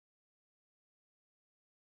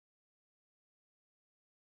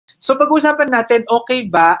So pag-usapan natin, okay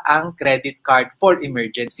ba ang credit card for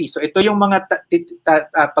emergency? So ito yung mga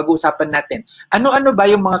pag-usapan natin. Ano-ano ba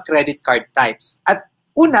yung mga credit card types? At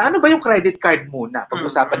una, ano ba yung credit card muna?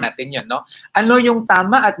 Pag-usapan natin yun, no? Ano yung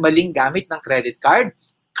tama at maling gamit ng credit card?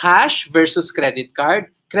 Cash versus credit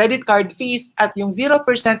card fees, at yung 0%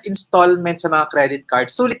 installment sa mga credit card.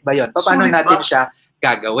 Sulit ba yun? Paano natin siya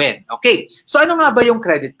gagawin? Okay. So ano nga ba yung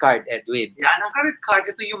credit card, Edwin? Yan, ang credit card,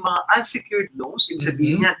 ito yung mga unsecured loans. Ibig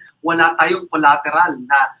sabihin yan, wala tayong collateral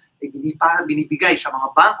na binibigay sa mga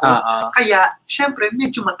bangko. Kaya, syempre,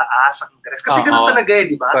 medyo mataas ang interest. Kasi ganun talaga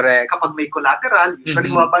di ba? Correct. Kapag may collateral,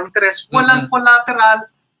 usually mababa ang interest. Walang collateral,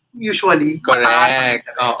 usually,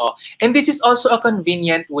 correct. And this is also a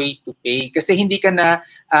convenient way to pay kasi hindi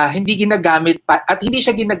ginagamit at hindi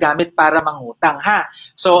siya ginagamit para mangutang, ha.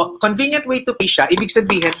 So, convenient way to pay siya. Ibig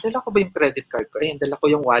sabihin, dala ko ba yung credit card ko? Ayan, dala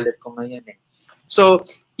ko yung wallet ko ngayon eh. So,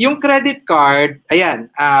 yung credit card,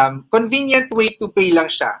 ayan, convenient way to pay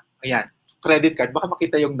lang siya. Ayan, credit card, baka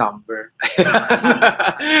makita yung number.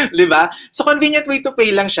 Di ba? So, convenient way to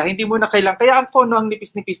pay lang siya. Hindi mo na kailangan. Kaya ako, ang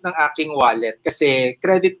nipis-nipis ng aking wallet kasi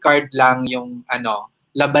credit card lang yung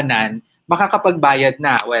labanan, makakapagbayad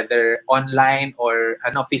na, whether online or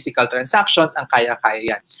physical transactions, ang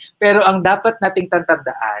kaya-kaya yan. Pero ang dapat nating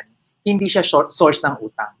tandaan, hindi siya source ng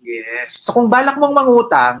utang. Yes. So, kung balak mong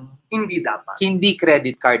mangutang, hindi dapat. Hindi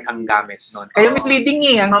credit card ang gamit nun. Kaya misleading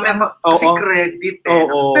eh. Kasi credit eh.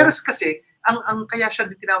 Pero kasi, ang kaya siya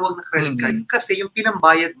tinawag na credit card kasi yung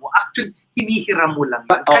pinambayad mo, actually, hinihiram mo lang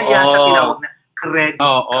yun. Kaya siya tinawag na credit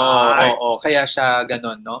card. Kaya siya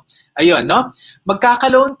ganun, no? Ayun, no?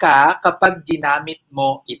 Magkaka-loan ka kapag ginamit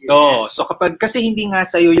mo ito. Yes. So, kasi hindi nga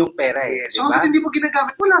sa'yo yung pera eh. Yes. So, kapag hindi mo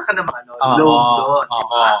ginagamit, wala ka naman loan doon.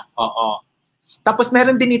 Tapos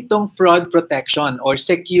meron din itong fraud protection or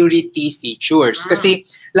security features. Kasi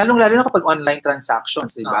lalong-lalo na kapag online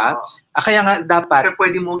transactions, di ba? Kaya nga dapat... Pero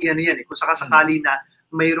pwede mong yan eh. Kung sakasakali na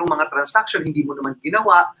mayroong mga transaction, hindi mo naman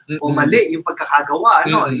ginawa o mali yung pagkakagawa,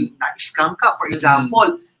 na-scam ka, for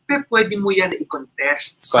example, pwede mo yan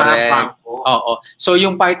i-contest sa bangko. So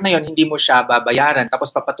yung part na yun, hindi mo siya babayaran,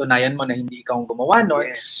 tapos papatunayan mo na hindi ikaw ang gumawa nun.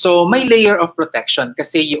 Yes. So may layer of protection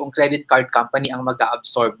kasi yung credit card company ang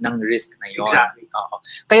mag-absorb ng risk na yun. Exactly.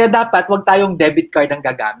 Kaya dapat wag tayong debit card ang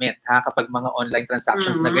gagamit kapag mga online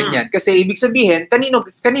transactions na ganyan. Kasi ibig sabihin, kanino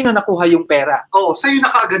nakuha yung pera? Sa'yo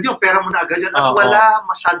na kaagad yung pera mo na agad yun at wala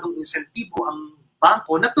masyadong insentibo ang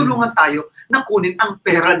bangko na tulungan tayo na kunin ang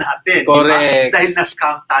pera natin. Correct. Diba? Dahil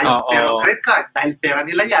na-scam tayo pero credit card, dahil pera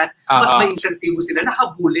nila yan, mas may insentibo sila na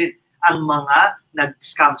habulin ang mga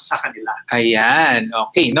nag-scam sa kanila. Ayan,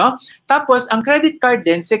 okay, no? Tapos, ang credit card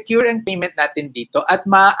din, secure ang payment natin dito at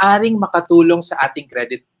maaaring makatulong sa ating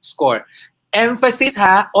credit score. Emphasis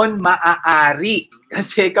on maaari.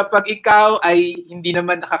 Kasi kapag ikaw ay hindi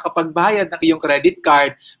naman nakakapagbayad ng iyong credit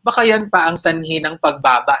card, baka yan pa ang sanhi ng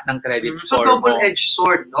pagbaba ng credit score mo. So double-edged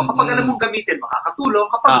sword, no? Kapag alam mong gamitin,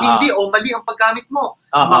 makakatulong. Kapag hindi o mali ang paggamit mo,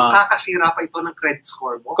 makakasira pa ito ng credit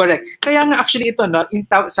score mo. Correct. Kaya nga actually ito, no,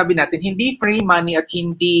 sabi natin, hindi free money at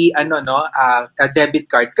hindi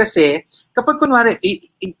debit card. Kasi kapag kunwari,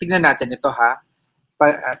 tingnan natin ito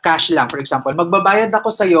cash lang, for example, magbabayad ako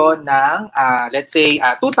sa'yo ng, let's say,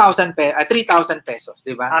 3,000 pesos,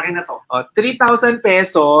 di ba? Akin na to. 3,000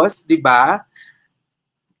 pesos, di ba?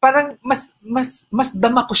 Parang mas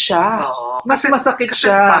dama ko siya. Mas masakit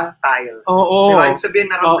siya. Tactile. Oo. Diba? Yung sabihin,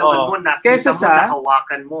 naramdaman mo, nakita mo,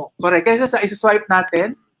 nahawakan mo. Correct. Kaysa sa isa-swipe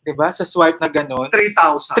natin, diba? Sa swipe na gano'n.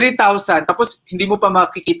 3,000. 3,000. Tapos, hindi mo pa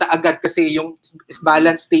makikita agad kasi yung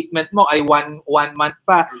balance statement mo ay one month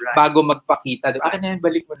pa bago magpakita. Diba? Akin na yun,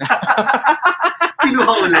 balik mo na.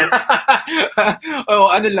 Kinuha ulit.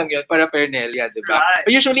 Ano lang yun, para paraphernalia, diba? Right.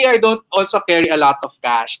 Usually, I don't also carry a lot of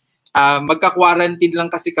cash. Magka-quarantine lang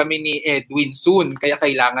kasi kami ni Edwin soon, kaya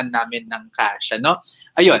kailangan namin ng cash.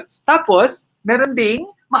 Ayun. Tapos, meron ding,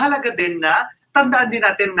 mahalaga din na tandaan din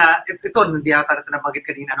natin na, ito, hindi yata natin nabagit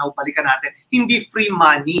kanina, balikan natin, hindi free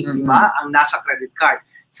money, di ba, ang nasa credit card.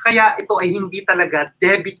 Kaya ito ay hindi talaga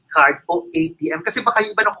debit card o ATM. Kasi baka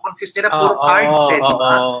yung iba naku-confuse nila, puro cards di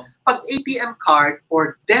ba? Pag ATM card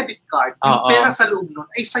or debit card, yung pera sa loob nun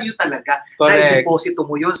ay sa'yo talaga. Dahil deposito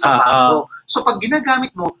mo yun sa bangko. So pag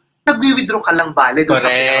ginagamit mo, nag-withdraw ka lang bale doon sa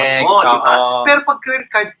pera mo, di ba? Pero pag credit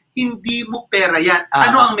card, hindi mo pera yan.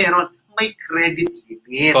 Ano ang meron? May credit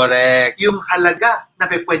limit. Correct. Yung halaga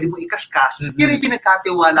na pwede mo ikaskas, yun ay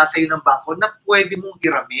pinagkatiwala sa iyo ng bangko na pwede mong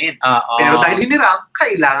hiramin. Pero dahil hiniram,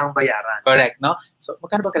 kailangang bayaran. Correct, no? So,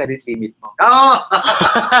 magkano ba credit limit mo?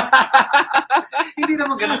 Hindi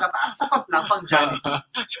naman ganun kataas. Sapat lang pang Jollibee.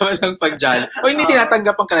 Sapat lang pang Jollibee. O hindi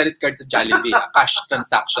tinatanggap ang credit card sa Jollibee. Cash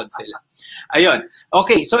transaction sila. Ayun.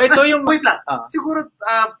 Okay, so ito yung... Wait lang. Siguro,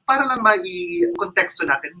 para lang mai-contexto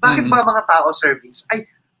natin, bakit ba mga tao service ay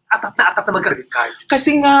atat na mag-credit card?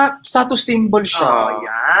 Kasi nga, status symbol siya.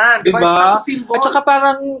 Yan. Diba? Status symbol. At saka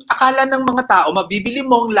parang akala ng mga tao, mabibili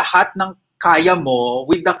mo ang lahat ng kaya mo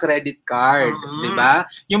with the credit card. Diba?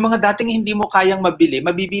 Yung mga dating hindi mo kayang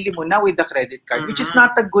mabibili mo na with the credit card, which is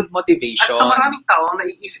not a good motivation. At sa maraming tao, ang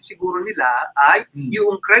naiisip siguro nila ay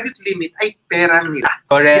yung credit limit ay pera nila.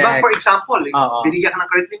 Correct. Diba? For example, binigyan ka ng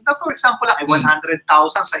credit limit. For example lang, ay 100,000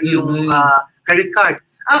 sa iyong credit card.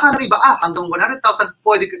 Akala mo iba, hanggang 100,000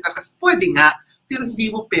 pwede ka kasi pwede nga, pero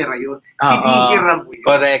hindi mo pera yun. Hinihiram mo yun.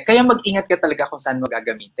 Correct. Kaya mag-ingat ka talaga kung saan mo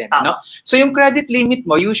gagamitin. No? So yung credit limit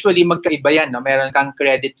mo, usually magkaiba yan. No? Meron kang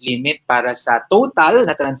credit limit para sa total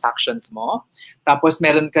na transactions mo. Tapos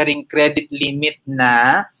meron ka ring credit limit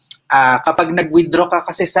na kapag nag-withdraw ka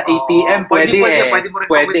kasi sa ATM, pwede mo rin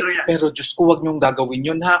withdraw yan. Pero Diyos ko, wag niyong gagawin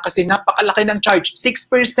yun ha. Kasi napakalaki ng charge.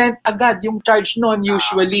 6% agad yung charge nun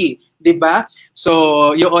usually. Diba?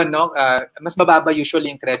 So, yun, no? Mas mababa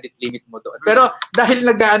usually yung credit limit mo doon. Pero dahil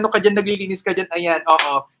nag-ano ka dyan, naglilinis ka dyan, ayan,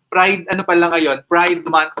 Pride, ano pala ngayon? Pride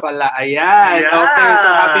month pala. Ayan. Okay, so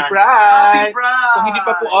happy Pride! Happy Pride! Kung hindi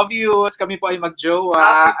pa po obvious, kami po ay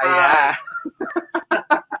mag-jowa. Ayan.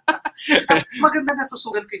 Maganda na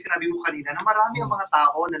susugan kayo sinabi mo kanina na marami ang mga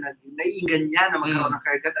tao na naiinganyan na magkaroon ng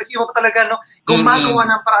credit card. At yung talaga, no, gumagawa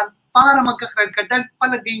ng paraan para magka-credit card dahil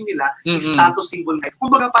palagay nila status symbol na ito.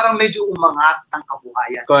 Kumbaga parang medyo umangat ang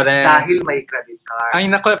kabuhayan. Correct. Dahil may credit card. Ay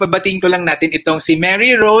nako, pabatiin ko lang natin itong si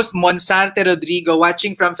Mary Rose Monsarte Rodrigo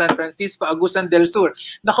watching from San Francisco, Agusan del Sur.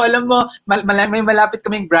 Nako, alam mo, may malapit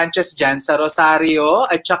kaming branches dyan sa Rosario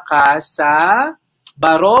at saka sa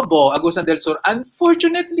Barobo, Agusan del Sur.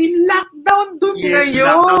 Unfortunately, lockdown dun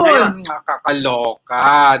ngayon.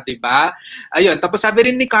 Nakakaloka, diba? Ayun, tapos sabi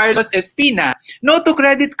rin ni Carlos Espina, no to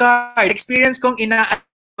credit card. Experience kong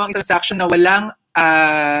ang transaction na walang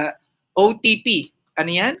OTP. Ano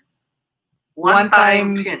yan?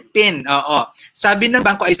 One-time PIN. Oo. Sabi ng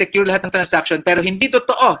bangko ay secure lahat ng transaction pero hindi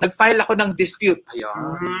totoo. Nag-file ako ng dispute.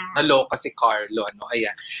 Ayun. Naloka si Carlo.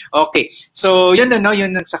 Ayan. Okay. So, yun na, no?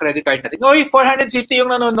 Yun sa credit card natin. Oy, 450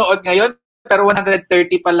 yung nanonood ngayon pero 130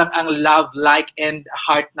 pa lang ang love, like, and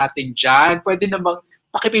heart natin dyan. Pwede namang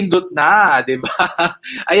pakipindot na, di ba?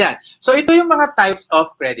 Ayan. So, ito yung mga types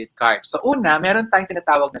of credit card. So, una, meron tayong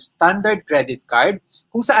tinatawag na standard credit card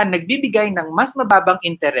kung saan nagbibigay ng mas mababang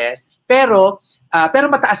interest pero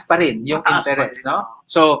mataas pa rin yung interest, no?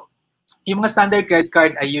 So, yung mga standard credit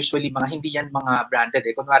card ay usually hindi yan mga branded.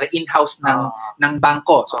 Kunwari, in-house ng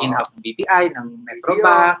bangko. So, in-house ng BPI, ng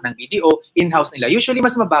Metrobank, ng BDO, in-house nila. Usually,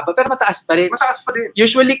 mas mababa, pero mataas pa rin. Mataas pa rin.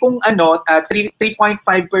 Usually, kung 3.5%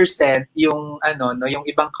 yung, yung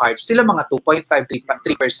ibang cards, sila mga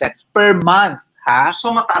 2.5-3% per month. Ha? So,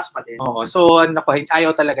 mataas pa din. Oo. So,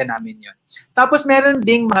 ayaw talaga namin yun. Tapos, meron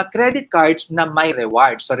ding mga credit cards na may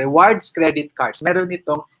rewards. So, rewards credit cards. Meron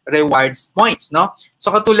nitong rewards points, no? So,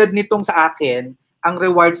 katulad nitong sa akin, ang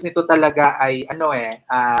rewards nito talaga ay, ano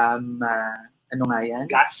nga yan?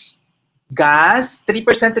 Gas,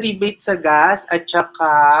 3% rebate sa gas, at saka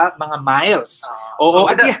mga miles. Oo.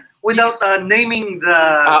 So, without naming the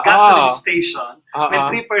gasoline station, may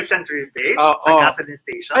 3% rebate sa gasoline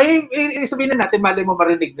station. Ay, sabihin na natin, malay mo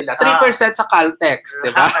marinig nila. 3% sa Caltex,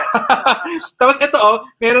 di ba? Tapos ito,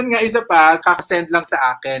 meron nga isa pa, kakasend lang sa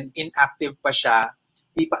akin, inactive pa siya.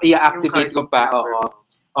 I-activate ko pa.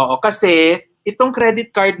 Oo, kasi itong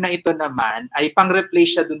credit card na ito naman ay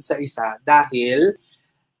pang-replace siya dun sa isa dahil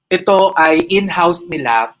ito ay in-house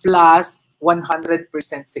nila plus 100%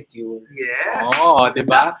 secure. Yes. Oo, di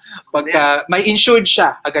ba? Pagka may insured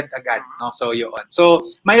siya agad-agad, no? So yun. So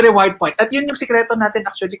may reward points. At yun yung sikreto natin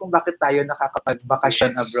actually kung bakit tayo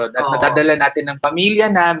nakakapag-vacation abroad at nadadala natin ng pamilya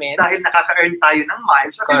namin. Dahil nakaka-earn tayo ng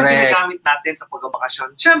miles at yung ginagamit natin sa pag-bakasyon.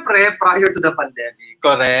 Siyempre, prior to the pandemic.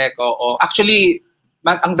 Correct. Oo. Actually,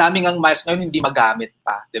 ang daming ang miles ngayon hindi magamit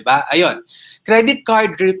pa, 'di ba? Ayun. Credit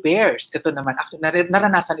card repairs. Ito naman, actually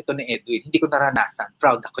naranasan ito ni Edwin. Hindi ko naranasan.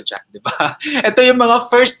 Proud ako diyan, 'di ba? Ito yung mga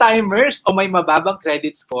first timers o may mababang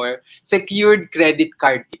credit score, secured credit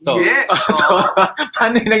card ito. Yes. So,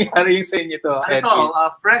 paano nangyari yung sa inyo to, Edwin?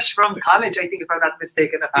 Fresh from college, I think if I'm not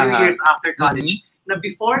mistaken, a few years after college. Na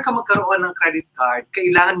before ka magkaroon ng credit card,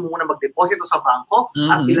 kailangan mo muna mag-deposito sa bangko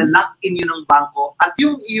at ilalock in yun ng bangko at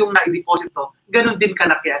yung na-deposito, ganun din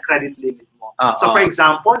kalaki ang credit limit mo. So for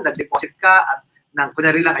example, nag-deposit ka at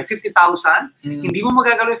kunyari lang ay 50,000, hindi mo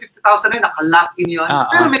magagalaw yung 50,000 na yun, naka-lock in yun,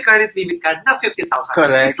 pero may credit limit card na 50,000.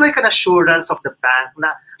 Correct. It's like an assurance of the bank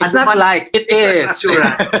na it's not like, it is. It's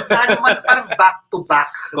assurance. Na ano man, parang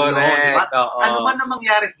back-to-back. Correct. Diba? Ano man na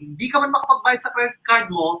mangyari, hindi ka man makapagbayad sa credit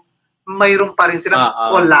card mo, mayroon pa rin silang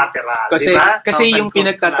collateral. Kasi, diba? kasi yung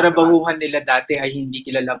pinagtatrabahuhan nila dati ay hindi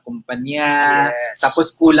kilalang kumpanya. Yes.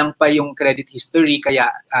 Tapos kulang pa yung credit history. Kaya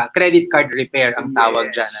credit card repair ang tawag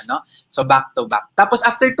dyan. Ano? So back to back. Tapos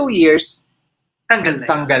after 2 years,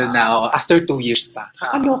 tanggal na. After 2 years pa.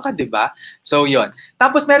 Kakaloka, di ba? So, yon.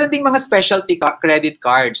 Tapos, meron ding mga specialty credit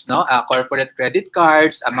cards, no? Corporate credit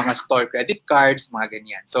cards, mga store credit cards, mga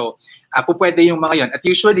ganyan. So, pwede yung mga yon. At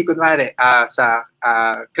usually, kunwari, sa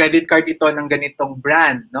credit card ito ng ganitong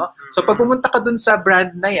brand, no? So, pag pumunta ka dun sa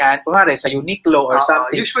brand na yan, kunwari, sa Uniqlo or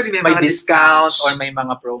something, usually may discount or may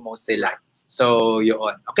mga promos sila. So,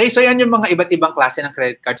 yun. Okay, so yan yung mga iba't ibang klase ng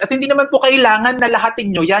credit cards. At hindi naman po kailangan na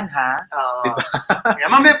lahatin nyo yan, ha? Diba?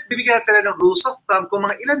 Mamaya, bibigyan sila ng rules of thumb kung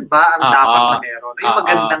mga ilan ba ang dapat na meron. Yung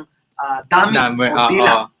magandang dami o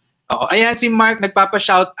bilang. Ayan, si Mark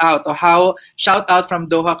nagpapa-shoutout. Shoutout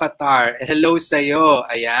from Doha, Qatar. Hello sa'yo.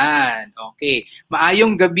 Ayan. Okay.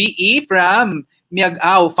 Maayong gabi from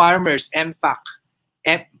Miag-Aw Farmers, MFAC.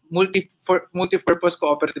 Multi-purpose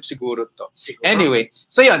cooperative siguro to. Anyway,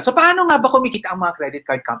 so yun. So paano nga ba kumikita ang mga credit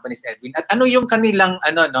card companies, Edwin? At ano yung kanilang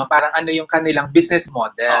parang ano yung kanilang business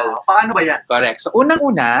model? Paano ba yan? Correct. So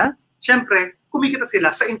unang-una, syempre, kumikita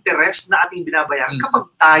sila sa interest na ating binabayaran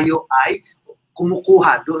kapag tayo ay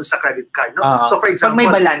kumukuha doon sa credit card, no? So for example, pag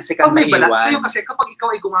may balance ka may iwan. Kasi kapag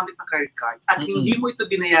ikaw ay gumamit ng credit card at hindi mo ito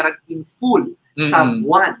binayaran in full sa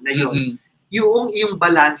buwan na yun, yung iyong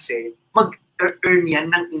balanse mag-earn yan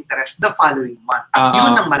ng interest the following month. At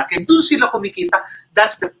yun ang malaki. Doon sila kumikita.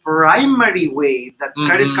 That's the primary way that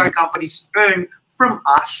credit card companies earn from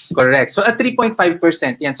us. Correct. So at 3.5%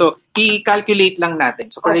 yan. So i-calculate lang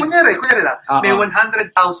natin. So for kunyari lang, may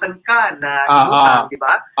 100,000 ka na utang, di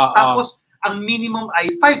ba? Tapos ang minimum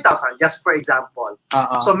ay 5,000, just for example.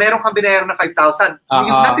 So meron kang binayaran na 5,000.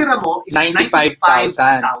 Yung natira mo is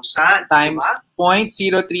 95,000 times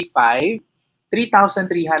 0.035,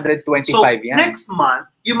 3,325 yan. So, next month,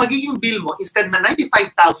 yung magiging bill mo, instead na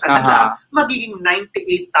 95,000 na lang, magiging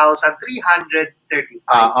 98,335.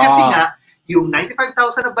 Kasi nga, yung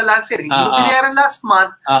 95,000 na balance hindi mo binayaran last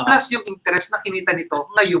month, plus yung interest na kinita nito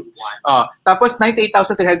ngayong buwan. Tapos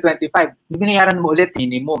 98,325, binayaran mo ulit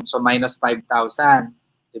minimum, so minus 5,000.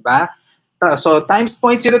 Diba? So, times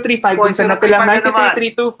 0.035, kung sa natila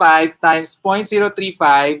 93,325 times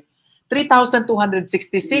 0.035,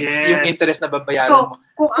 3,266 yung interest na babayaran mo. So,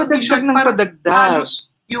 kung ang padagdag ng padagdag,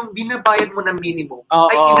 yung binabayad mo na minimum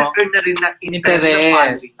ay in-earn na rin na interest na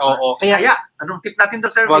Kaya, anong tip natin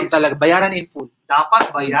doon, Sir Vince? Huwag talaga, bayaran in full.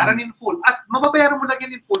 Dapat bayaran in full. At mababayaran mo lang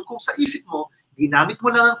yan in full kung sa isip mo, ginamit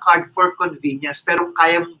mo lang ang card for convenience pero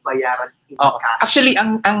kaya mong bayaran in cash. Actually,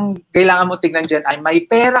 ang kailangan mo tignan dyan ay may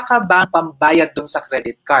pera ka ba pambayad doon sa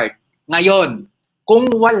credit card? Ngayon, kung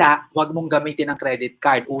wala, huwag mong gamitin ang credit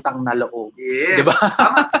card, utang na loob. Yes. Diba?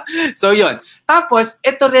 So, yun. Tapos,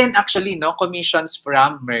 ito rin actually, no, commissions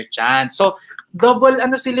from merchants. So, double,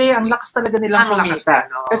 ang lakas talaga nilang kumita.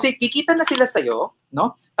 Kasi kikita na sila sa'yo,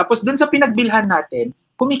 no? Tapos, dun sa pinagbilhan natin,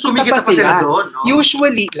 kumikita pa sila doon, no?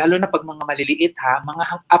 Usually, lalo na pag mga maliliit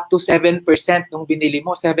mga up to 7% nung binili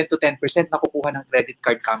mo, 7 to 10% nakukuha ng credit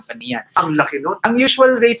card company yan. Ang laki nun. Ang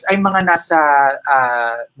usual rates ay mga nasa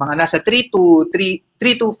 3 to 5%,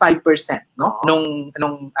 no? Nung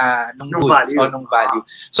goods value. o nung value.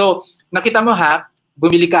 So, nakita mo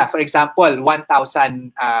bumili ka, for example,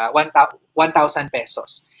 1,000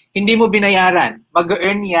 pesos. Hindi mo binayaran,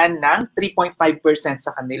 mag-earn yan ng 3.5%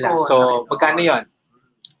 sa kanila. So, magkano yon?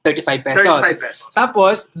 35 pesos.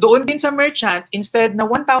 Tapos, doon din sa merchant, instead na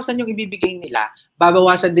 1,000 yung ibibigay nila,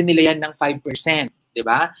 babawasan din nila yan ng 5%.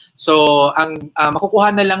 Diba? So, ang makukuha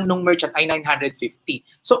na lang nung merchant ay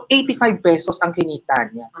 950. So, 85 pesos ang kinita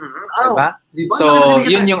niya. Diba? So,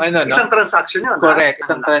 yun yung no? Isang transaction yun. Correct,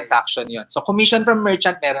 isang transaction yun. So, commission from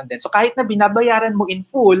merchant meron din. So, kahit na binabayaran mo in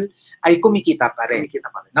full, ay kumikita pa rin.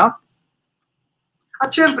 No? At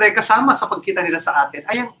syempre, kasama sa pagkita nila sa atin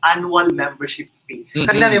ay ang annual membership fee.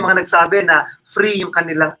 Kanina may mga nagsabi na free yung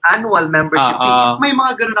kanilang annual membership fee. May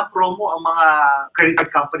mga ganun na promo ang mga credit card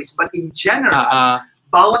companies. But in general,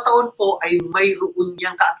 bawat taon po ay mayroon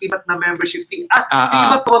niyang kaakibat na membership fee. At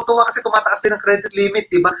iba tuwa-tuwa kasi tumataas din ang credit limit,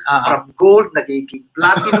 di ba? From gold, nagiging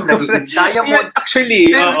platinum, nagiging diamond. Actually,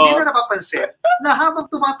 pero hindi na napapansin na habang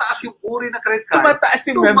tumataas yung uri ng credit card, tumataas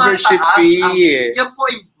yung membership fee. Yan po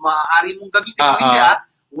ay maaari mong gamitin mo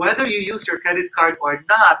whether you use your credit card or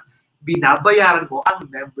not. binabayaran mo ang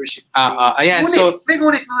membership fee. Ayan.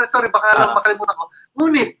 Ngunit, sorry, baka lang makalimutan ko.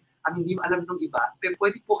 Ngunit, ang hindi alam ng iba,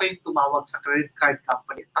 pwede po kayong tumawag sa credit card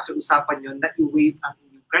company at pakiusapan nyo na i-waive ang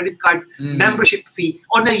inyong credit card membership fee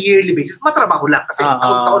on a yearly basis. Matrabaho lang kasi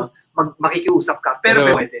taon-taon makikiusap ka, pero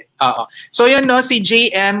pwede. So yan, no, si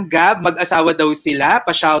JM Gab, mag-asawa daw sila,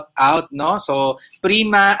 pa-shout out, no? So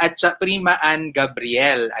Prima at Prima Ann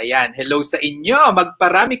Gabriel. Ayan, hello sa inyo.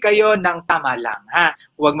 Magparami kayo ng tama lang, ha?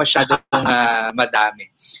 Huwag masyadong madami.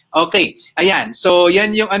 Okay, ayan. So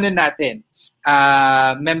yan yung ano natin.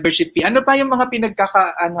 Membership fee. Ano pa yung mga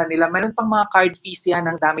pinagkakaano nila? Meron pang mga card fees yan,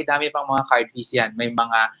 ang dami-dami pang mga card fees yan. May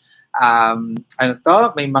mga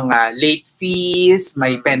may mga late fees,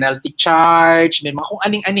 may penalty charge, may mga kung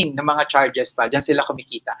aning-aning na mga charges pa. Diyan sila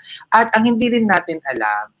kumikita. At ang hindi rin natin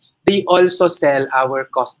alam, they also sell our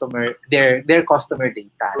customer, their customer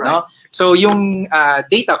data, right. No? So yung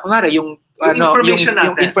data, kunwari yung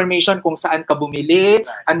information kung saan ka bumili,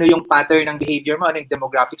 ano yung pattern ng behavior mo, ano yung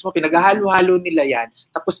demographics mo, pinaghahalo-halo nila yan,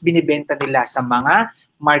 tapos binibenta nila sa mga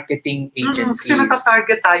marketing agencies. Kasi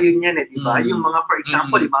natatarget tayo niyan di ba? Yung mga, for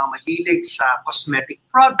example, yung mga mahilig sa cosmetic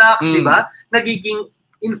products, di ba? Nagiging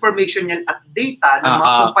information yan at data ng mga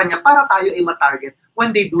kumpanya para tayo ay matarget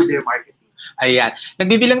when they do their marketing. Ayan.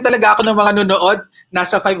 Nagbibilang talaga ako ng mga nunood.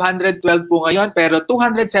 Nasa 512 po ngayon, pero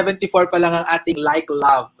 274 pa lang ang ating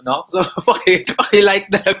love, no? So, like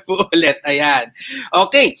na po ulit. Ayan.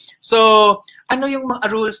 Okay. So, ano yung mga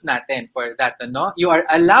rules natin for that, no? You are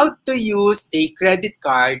allowed to use a credit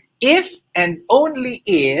card if and only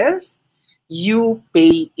if you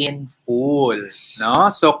pay in full, no?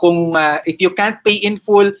 So, kung if you can't pay in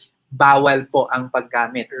full, bawal po ang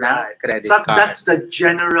paggamit ng credit card. That's the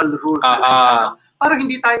general rule. Para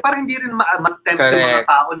hindi rin ma-tempt yung mga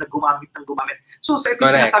tao na gumamit. So sa ito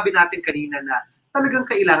yung sinasabi natin kanina na talagang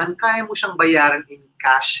kailangan, kaya mo siyang bayaran in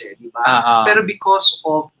cash, di ba? Pero because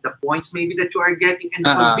of the points maybe that you are getting and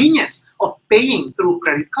the convenience of paying through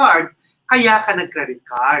credit card, kaya ka nag-credit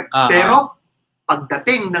card. Pero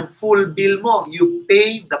pagdating ng full bill mo, you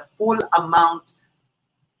pay the full amount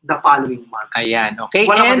the following month. Ayan, okay.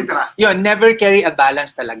 And yun, never carry a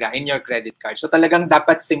balance talaga in your credit card. So talagang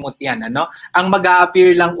dapat simut yan, ano? Ang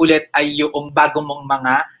mag-a-appear lang ulit ay yung bago mong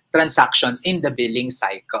mga transactions in the billing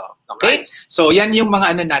cycle. Okay? Right. So yan yung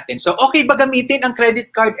mga ano natin. So okay ba gamitin ang credit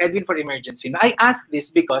card, Edwin, for emergency? No, I ask this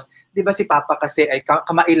because, di ba si Papa kasi ay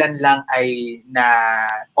kamailan lang ay na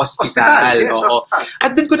hospital. Yes, oo.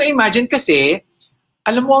 At dun ko na-imagine kasi,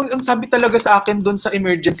 alam mo, ang sabi talaga sa akin dun sa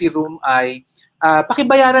emergency room ay,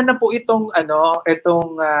 pakibayaran na po itong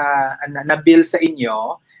na bill sa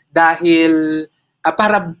inyo dahil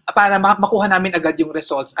para makuha namin agad yung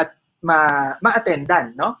results at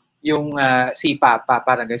ma-attendan, no? Yung si Papa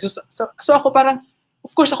parang ganyan. So ako parang, of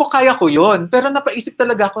course ako kaya ko yon, pero napaisip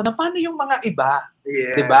talaga ako na paano yung mga iba,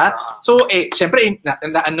 yes, 'di ba? So syempre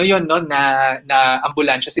ano yon, no, na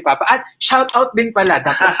ambulansya si Papa. At shout out din pala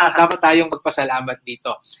dapat tayong magpasalamat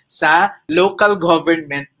dito sa local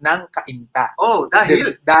government ng Cainta.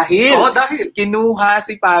 Dahil kinuha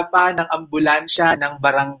si Papa ng ambulansya ng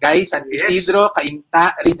barangay San Isidro,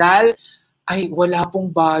 Cainta, Rizal. Ay, wala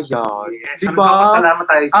pong bayad. Yes. Diba? Salamat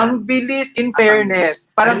tayo dyan. Ang bilis, in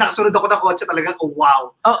fairness. Parang nakasunod ako ng kotse talaga,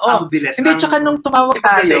 wow. Ang bilis. Hindi, tsaka nung tumawag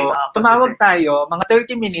tayo, mga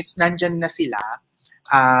 30 minutes, nandyan na sila.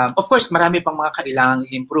 Of course, marami pang mga kailangang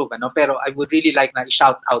i-improve, ano? Pero I would really like na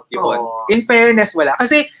i-shout out yun. In fairness, wala.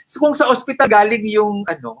 Kasi kung sa ospital galing yung,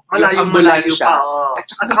 malayo pa. At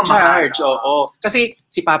saka charge. Kasi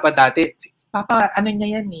si Papa dati, Papa, ano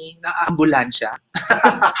niya yan na-ambulansya.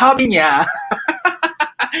 Hobby niya.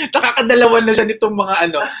 Nakakadalawan na siya nitong mga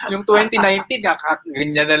yung 2019,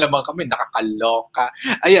 ganyan na naman kami, nakakaloka.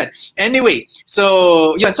 Ayan. Anyway,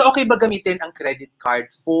 so, yun. So, okay ba gamitin ang credit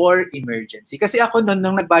card for emergency? Kasi ako nung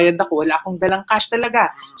nagbayad ako, wala akong dalang cash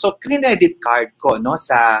talaga. So, credit card ko, no,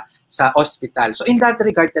 sa hospital. So, in that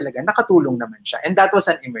regard talaga, nakatulong naman siya. And that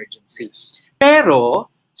was an emergency.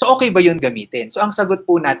 Pero, so, okay ba yun gamitin? So, ang sagot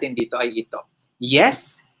po natin dito ay ito.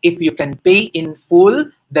 Yes, if you can pay in full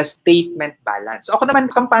the statement balance. So, ako naman,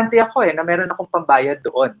 kampante ako na meron akong pambayad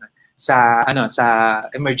doon sa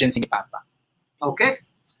emergency ni Papa. Okay.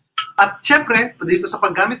 At syempre, dito sa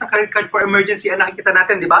paggamit ng credit card for emergency, nakikita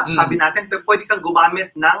natin, di ba? Sabi natin, pwede kang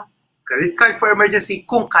gumamit ng credit card for emergency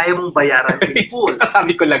kung kaya mong bayaran in full.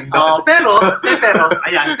 Sabi ko lang doon. Pero,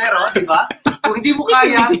 di ba? Kung hindi mo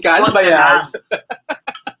kaya, physical ba yan?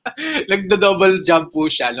 Nagdo-double job po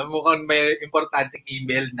siya. Mukhang may importanteng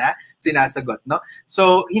email na sinasagot, no?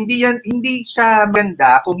 So, hindi siya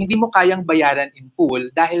maganda kung hindi mo kayang bayaran in full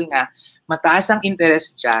dahil nga mataas ang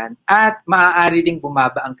interest dyan at maaari ding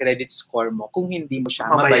bumaba ang credit score mo kung hindi mo siya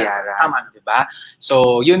mabayaran. Tama, di ba?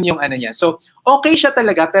 So, yun yung ano niya. So, okay siya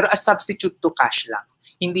talaga pero as substitute to cash lang.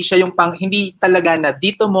 Hindi siya hindi talaga na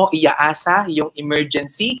dito mo iaasa yung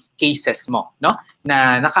emergency cases mo, no?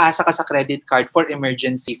 Na nakaasa ka sa credit card for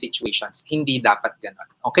emergency situations. Hindi dapat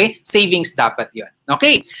gano'n. Okay? Savings dapat 'yon.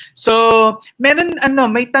 Okay? So, may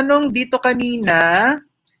tanong dito kanina.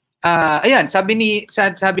 Ayan, sabi ni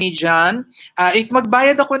John, if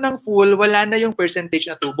magbayad ako ng full, wala na yung percentage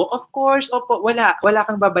na tubo. Of course, opo, wala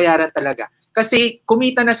kang babayaran talaga. Kasi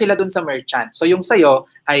kumita na sila dun sa merchant. So yung sayo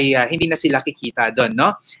ay hindi na sila kikita dun,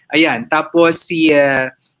 no? Ayan, tapos si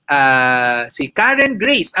Karen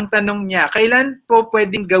Grace, ang tanong niya, kailan po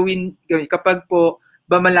pwedeng gawin kapag po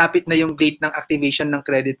ba malapit na yung date ng activation ng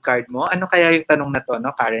credit card mo? Ano kaya yung tanong na to,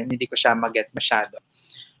 no, Karen? Hindi ko siya mag-gets masyado.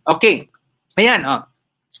 Okay. Ayan,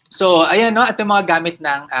 So, ayan, no, at yung mga gamit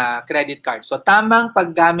ng credit card. So, tamang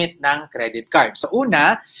paggamit ng credit card. So,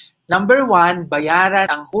 una, number 1, bayaran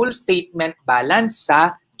ang whole statement balance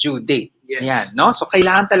sa due date. Yes. Ayan, no? So,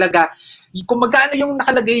 kailangan talaga, kung magkano yung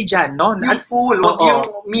nakalagay dyan, no? Yung full, yung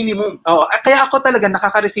minimum. Kaya ako talaga,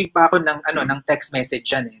 nakaka-receive pa ako ng text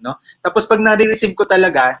message yan, no? Tapos, pag nare-receive ko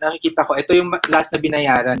talaga, nakikita ko, ito yung last na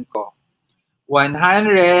binayaran ko.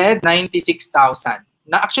 196,000.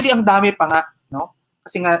 Na actually, ang dami pa nga, no?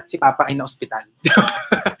 Kasi nga si Papa ay na-hospital.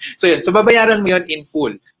 So yun, so babayaran mo yun in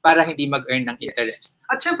full para hindi mag-earn ng interest.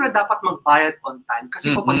 At syempre dapat magbayad on time kasi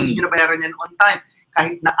kung hindi nyo nabayaran yan on time,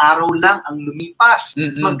 kahit na araw lang ang lumipas,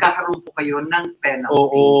 magkakaroon po kayo ng penalty.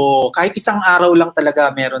 Oo, kahit isang araw lang talaga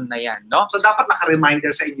meron na yan, no? So dapat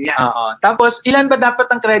naka-reminder sa inyo yan. Tapos, ilan ba dapat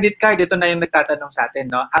ang credit card? Ito na yung nagtatanong sa atin,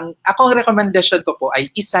 no? Ang recommendation ko po ay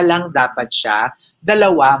isa lang dapat siya, 2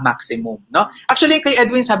 maximum, no? Actually, kay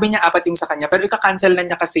Edwin sabi niya 4 yung sa kanya, pero ika-cancel na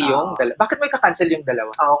niya kasi yung bakit mo ika-cancel yung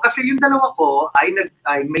 2? Kasi yung 2 ko ay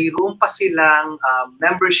mayroon pa silang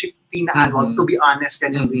membership fee na annual, to be honest,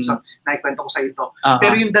 yan yung reason na ikwento ko sa ito.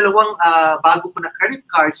 Pero yung 2 bago ko na credit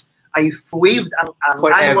cards ay waived ang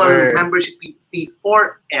annual membership fee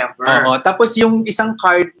forever. Tapos yung isang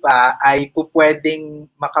card pa ay pwedeng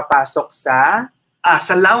makapasok sa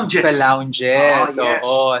lounges. Sa lounges.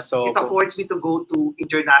 Yes. So it affords me to go to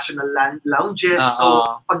international lounges.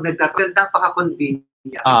 So pag nagtatravel, napaka-convenient.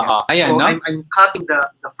 Ayan, so no? I'm cutting the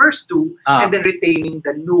first 2 and then retaining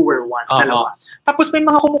the newer ones, 2. Tapos may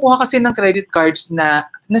mga kumukuha kasi ng credit cards na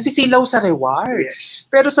nasisilaw sa rewards. Yes.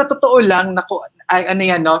 Pero sa totoo lang,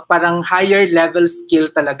 parang higher level skill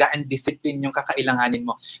talaga and discipline yung kakailanganin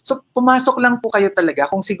mo. So pumasok lang po kayo talaga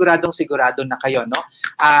kung siguradong-sigurado na kayo, no?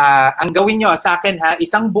 Ang gawin nyo sa akin,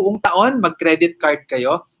 isang buong taon mag-credit card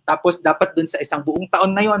kayo. Tapos dapat dun sa isang buong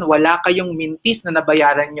taon na yon, wala kayong mintis na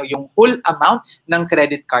nabayaran nyo yung whole amount ng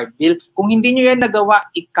credit card bill. Kung hindi nyo yan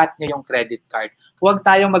nagawa, i-cut nyo yung credit card. Huwag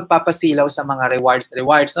tayong magpapasilaw sa mga rewards,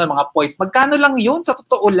 no? Mga points. Magkano lang yun? Sa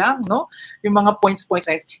totoo lang, no? Yung mga points.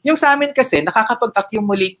 Yung sa amin kasi,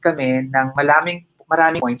 nakakapag-accumulate kami ng maraming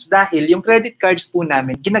points dahil yung credit cards po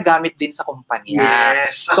namin ginagamit din sa kumpanya.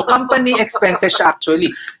 Yes. So company expenses siya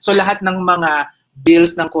actually. So lahat ng mga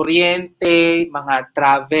bills ng kuryente, mga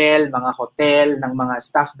travel, mga hotel, ng mga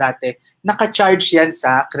staff dati, naka-charge yan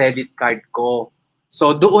sa credit card ko.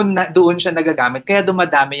 So doon siya nagagamit, kaya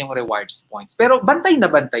dumadami yung rewards points. Pero bantay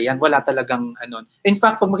na bantay yan, wala talagang ano. In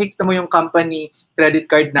fact, pag makikita mo yung company credit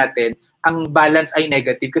card natin, ang balance ay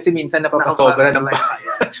negative kasi minsan napapasobra ng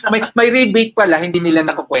may rebate pala, hindi nila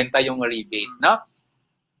nakukwenta yung rebate, no?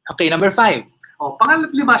 Okay, number 5.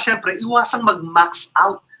 Pangalima, syempre, iwasang mag-max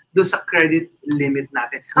out doon sa credit limit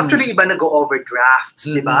natin. Actually, iba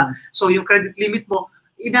nag-overdrafts, di ba? So, yung credit limit mo,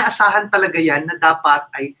 inaasahan talaga yan na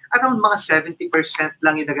dapat ay around mga 70%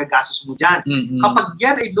 lang yung nagagastos mo dyan. Kapag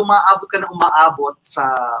yan ay umaabot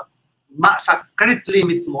sa credit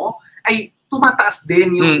limit mo, ay tumataas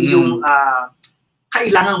din yung iyong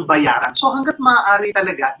kailangang bayaran. So, hanggat maaari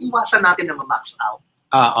talaga, iwasan natin na ma-max out.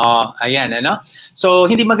 Ayan, ano? So,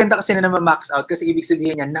 hindi maganda kasi na ma-max out kasi ibig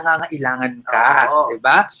sabihin yan, nangangailangan ka,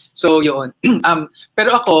 diba? So, yun.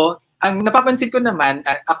 Pero ako, ang napapansin ko naman,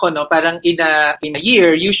 parang in a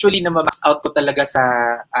year, usually na ma-max out ko talaga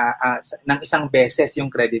ng isang beses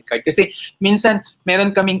yung credit card. Kasi minsan,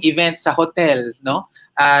 meron kaming event sa hotel, no?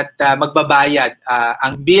 At magbabayad.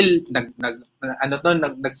 Ang bill,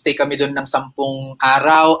 nagstay kami doon ng 10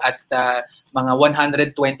 araw at mga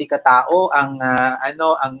 120 katao ang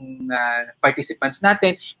participants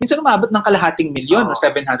natin. Minsan umabot ng kalahating milyon o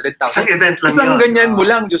 700,000. Isang event lang Isang yun. ganyan mo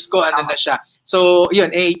lang, Diyos ko, ano na siya. So,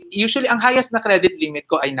 yun, usually ang highest na credit limit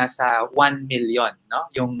ko ay nasa 1 million, no?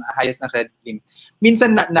 Yung highest na credit limit.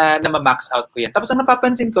 Minsan na ma-max out ko yan. Tapos ang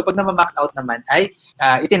napapansin ko, pag na-max out naman ay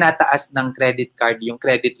itinataas ng credit card yung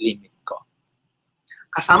credit limit ko.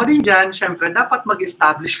 Kasama din dyan, syempre, dapat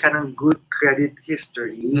mag-establish ka ng good credit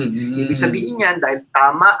history. Ibig sabihin yan, dahil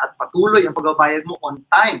tama at patuloy ang pagbabayad mo on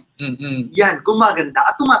time. Yan, gumaganda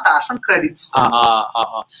at tumataas ang credit score.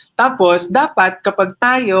 Tapos, dapat kapag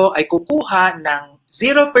tayo ay kukuha ng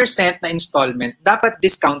 0% na installment, dapat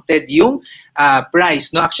discounted yung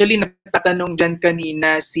price. No? Actually, nagtatanong dyan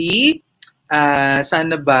kanina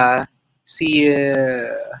sana ba?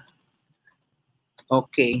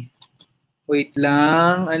 Okay. Wait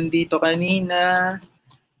lang, andito kanina.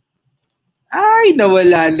 Ay,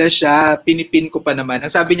 nawala na siya. Pinipin ko pa naman.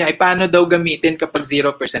 Ang sabi niya, paano daw gamitin kapag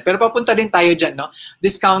 0%? Pero papunta rin tayo dyan, no?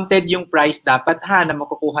 Discounted yung price dapat, na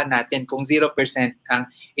makukuha natin kung 0% ang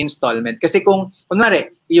installment. Kasi kung,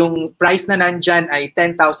 kunwari, yung price na nandyan ay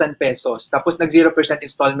 10,000 pesos, tapos nag 0%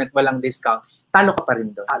 installment, walang discount, talo ka pa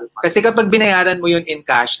rin doon. Kasi kapag binayaran mo yun in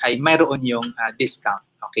cash, ay mayroon yung discount.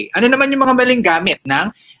 Okay. Ano naman yung mga maling gamit ng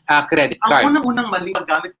credit card? Ang unang-unang maling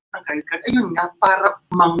paggamit ng credit card, ayun nga, para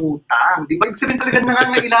mangutang. Di ba? Ibig sabihin talaga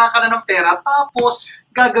nangangailangan ka na ng pera, tapos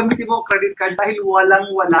gagamitin mo ang credit card dahil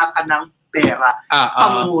walang-wala ka ng pera.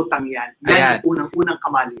 Pangutang yan. Yan yung unang-unang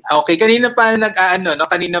kamalian. Okay, kanina pa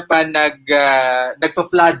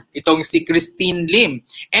nagfa-flood itong si Christine Lim.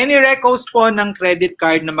 Any recos po ng credit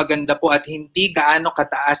card na maganda po at hindi gaano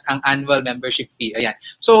kataas ang annual membership fee. Ayan.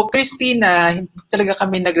 So, Christine, hindi talaga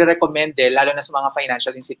kami nagre-recommend lalo na sa mga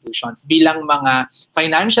financial institutions. Bilang mga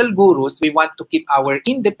financial gurus, we want to keep our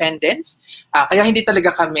independence. Kaya hindi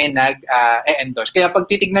talaga kami nag-endorse. Kaya pag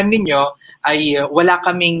titignan ninyo, ay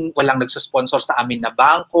walang nagsusponsor sa amin na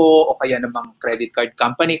bangko o kaya namang credit card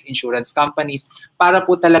companies, insurance companies para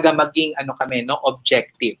po talaga maging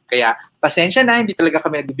objective. Kaya pasensya na, hindi talaga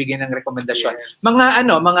kami nagbibigay ng rekomendasyon. Yes.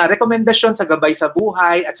 Mga rekomendasyon sa gabay sa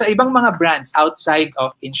buhay at sa ibang mga brands outside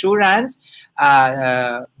of insurance,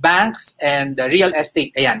 banks and real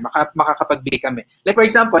estate. Ayan, makakapagbigay kami. Like for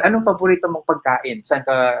example, anong paborito mong pagkain?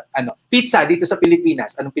 Pizza dito sa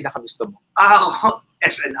Pilipinas, anong pinakagusto mo?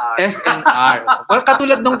 SNR. Well,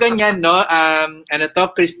 katulad nung ganyan, no?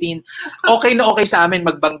 Christine, okay na okay sa amin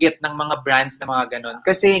magbanggit ng mga brands na mga ganon.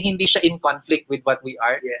 Kasi hindi siya in conflict with what we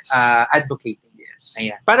are advocating.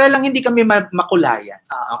 Ayan. Para lang hindi kami makulayan.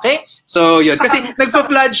 Okay? So, yun. Kasi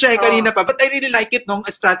nagpa-flood siya kanina pa. But I really like it nung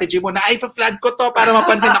strategy mo na i-flood ko to para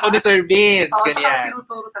mapansin ako ni Sir Vince. Ganyan. So,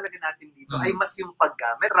 tinuturo talaga natin dito ay mas yung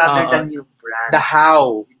paggamit rather than yung brand. The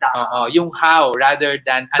how. Yung how rather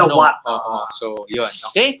than the what. So, yun.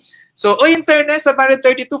 Okay? So, in fairness, para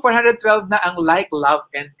 32, 412 na ang like, love,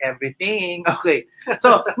 and everything. Okay.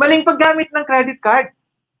 So, maling paggamit ng credit card.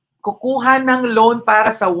 Kukuha ng loan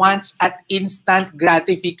para sa wants at instant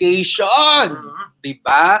gratification.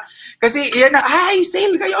 Diba? Kasi yan na,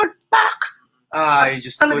 sale ngayon, pak! Ay,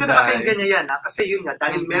 Diyos ko talaga nakakinggan niya yan. Kasi yun nga,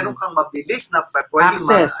 dahil meron kang mabilis na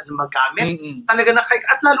pwede magamit, talaga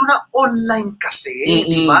at lalo na online kasi,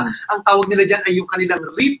 di ba? Ang tawag nila dyan ay yung kanilang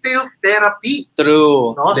retail therapy.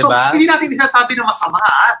 True. No? So, hindi natin isasabi na masama,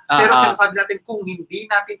 pero sinasabi natin kung hindi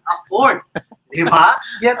natin afford. Di ba?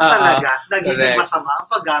 Yan talaga, nagiging masama ang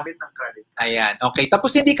paggamit ng credit. Ayan, okay.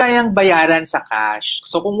 Tapos hindi kayang bayaran sa cash.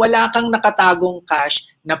 So kung wala kang nakatagong cash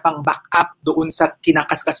na pang backup doon sa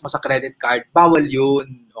kinakaskas mo sa credit card, bawal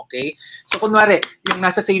yun. Okay? So kunwari, yung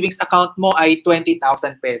nasa savings account mo ay 20,000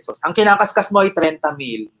 pesos. Ang kinakaskas mo ay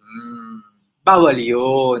 30,000. Bawal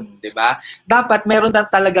yun, di ba? Dapat meron na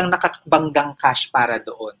talagang nakabanggang cash para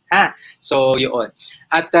doon. So, yun.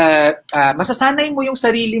 At masasanay mo yung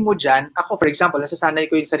sarili mo dyan. Ako, for example, nasasanay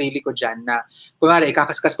ko yung sarili ko dyan na, kunwari,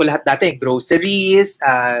 ikakaskas ko lahat dati, groceries,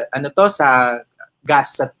 sa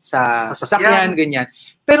gas sa sasakyan, ganyan.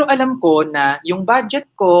 Pero alam ko na yung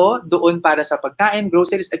budget ko doon para sa pagkain,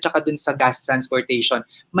 groceries, at saka doon sa gas transportation,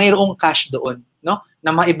 mayroong cash doon, no?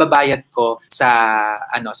 Na maibabayad ko sa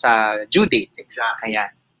due date. Exactly.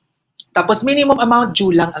 Ayan. Tapos minimum amount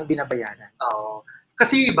due lang ang binabayaran. Oo.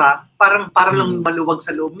 Kasi iba, parang lang maluwag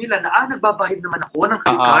sa loob nila na nagbabayad naman ako ng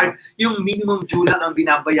credit card, yung minimum due lang ang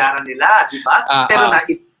binabayaran nila, di ba? Pero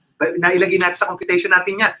nailagay natin sa computation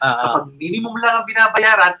natin yan. Kapag minimum lang ang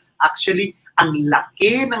binabayaran, actually, ang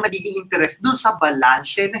laki ng nagiging interest dun sa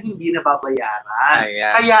balanse na hindi nababayaran.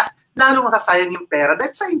 Ayan. Kaya, lalo masasayang yung pera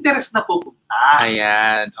dahil sa interest na pupunta.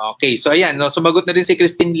 Ayan. Okay. So, ayan. No, sumagot na rin si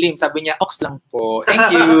Christine Lim. Sabi niya, ox lang po.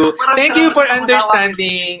 Thank you. Thank you for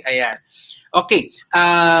understanding. Ayan. Okay.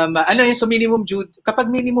 Ano yung so minimum due?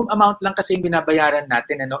 Kapag minimum amount lang kasi yung binabayaran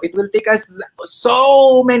natin, ano, it will take us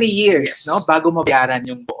so many years, no, bago mabayaran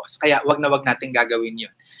yung boss. Kaya wag na wag natin gagawin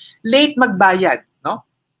yun. Late magbayad, no?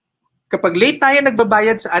 Kapag late tayo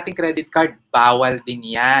nagbabayad sa ating credit card, bawal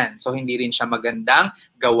din yan. So, hindi rin siya magandang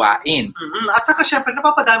gawain. At saka, syempre,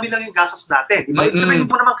 napapadami lang yung gastos natin. Diba? Sabihin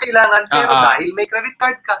mo naman kailangan, pero dahil may credit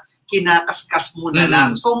card ka, kinakaskas mo na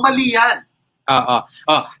lang. So, mali yan.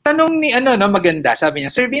 Tanong ni no, maganda. Sabi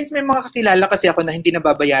niya, Sir Vince, may mga kakilala kasi ako na hindi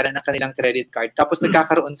nababayaran ng kanilang credit card tapos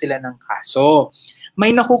nagkakaroon sila ng kaso.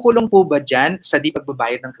 May nakukulong po ba dyan sa di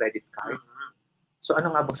pagbabayad ng credit card? So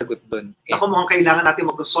ano nga bang sagot doon? Ako mukhang kailangan natin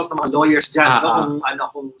mag-consult ng mga lawyers dyan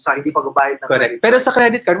kung sa hindi pagbabayad ng credit card. Pero sa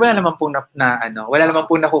credit card wala naman po wala naman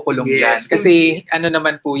po nakukulong diyan kasi ano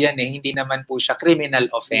naman po 'yan hindi naman po siya criminal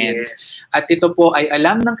offense. At ito po ay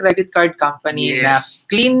alam ng credit card company na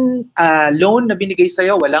clean loan na binigay sa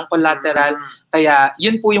iyo, walang collateral, kaya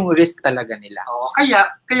 'yun po yung risk talaga nila.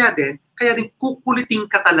 Kaya din kukulitin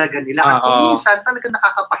ka talaga nila. At kung minsan talaga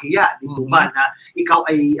nakakapahiya, di ba, na ikaw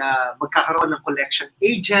ay magkakaroon ng collection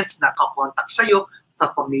agents na kakontak sa'yo,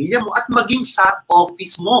 sa pamilya mo, at maging sa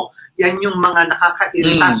office mo. Yan yung mga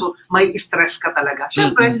nakakairita. So, may stress ka talaga.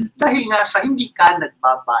 Siyempre, dahil nga sa hindi ka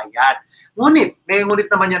nagbabayad. Ngunit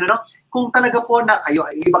naman yan, kung talaga po na kayo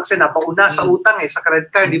ay ibang nabauna sa utang sa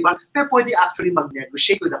credit card, di ba? Pero pwede actually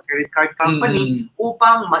mag-negotiate with the credit card company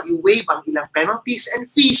upang ma-waive ang ilang penalties and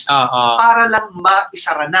fees para lang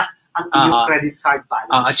maisara na ang iyong credit card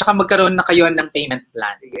balance. At saka magkaroon na kayo ng payment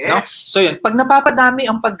plan. No? So yun, pag napapadami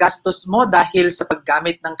ang paggastos mo dahil sa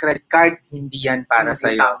paggamit ng credit card, hindi yan para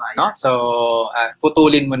sa iyo. No? So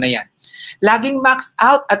putulin mo na yan. Laging maxed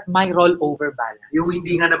out at may rollover balance. Yung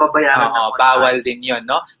hindi nga nababayaran. Bawal din yun,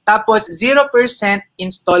 no? Tapos, 0%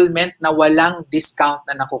 installment na walang discount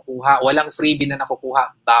na nakukuha, walang freebie na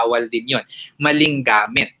nakukuha, bawal din yun. Maling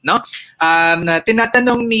gamit, no?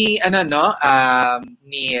 Tinatanong ni,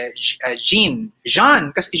 Jean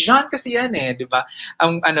kasi yan di ba?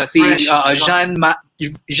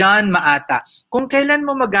 Jean Maata. Kung kailan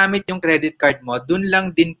mo magamit yung credit card mo, dun lang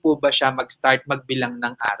din po ba siya mag-start magbilang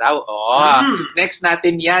ng araw? Next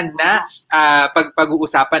natin yan na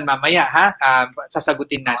pag-uusapan mamaya, ha?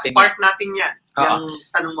 Sasagutin natin. Part natin yan. Yung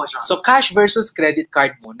tanong mo siya. So, cash versus credit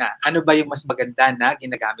card muna. Ano ba yung mas maganda na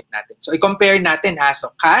ginagamit natin? So, i-compare natin, ha?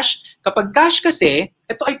 So, cash. Kapag cash kasi,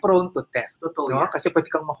 ito ay prone to theft. Totoo no? Kasi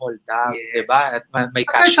pwede kang ma-hold up, di ba? At may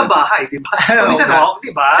Kahit cash. sa bahay, di ba?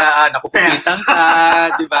 Di ba? Nakukupitan ka,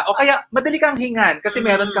 di ba? O kaya, madali kang hingan kasi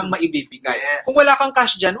meron kang maibibigay. Kung wala kang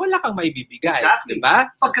cash dyan, wala kang maibibigay. Exactly. Di ba?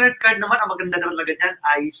 Pag credit card naman, ang maganda naman talaga dyan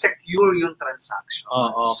ay secure yung transaction.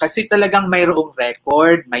 Kasi talagang mayroong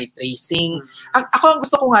record, may tracing. Ako ang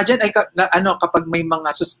gusto ko nga dyan ay kapag may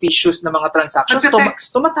mga suspicious na mga transactions,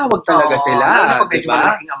 tumatawag talaga sila. Pag medyo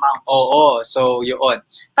malaking amounts. So yun.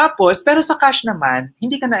 Tapos, pero sa cash naman,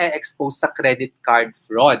 hindi ka na-expose sa credit card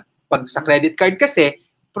fraud. Pag sa credit card kasi,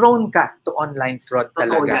 prone ka to online fraud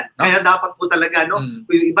talaga. No? Kaya dapat po talaga, kung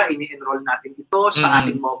yung iba, ini-enroll natin ito sa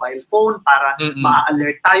ating mobile phone para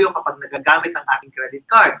ma-alert tayo kapag nagagamit ang ating credit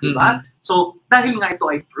card. Diba? So, dahil nga ito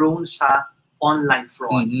ay prone sa online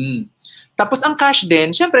fraud. Tapos ang cash din,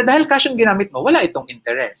 syempre dahil cash yung ginamit mo, wala itong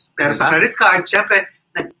interest. Pero sa credit card, syempre,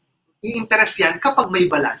 i-interest yan kapag may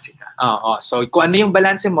balanse ka. So, kung ano yung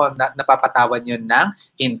balanse mo, napapatawan yun ng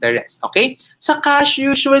interest. Okay? Sa cash,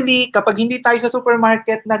 usually, kapag hindi tayo sa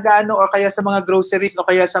supermarket na gaano o kaya sa mga groceries o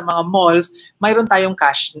kaya sa mga malls, mayroon tayong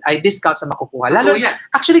cash, ay discount sa makukuha. Lalo,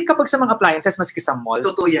 actually, kapag sa mga appliances, maski sa malls,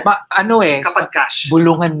 kapag cash.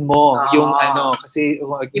 Bulungan mo yung kasi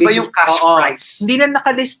iba yung cash price. Hindi na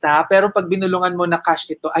nakalista, pero pag binulungan mo na cash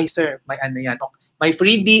ito, ay sir, may yan. May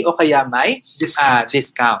freebie o kaya may discount.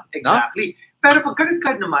 Exactly. No? Pero pag credit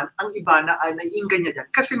card naman, ang iba na naiinggan niya dyan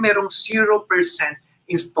kasi merong 0%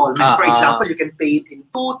 installment. For example, you can pay it in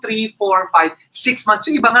 2, 3, 4, 5, 6 months.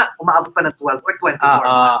 So iba nga, umaabot pa ng 12 or 24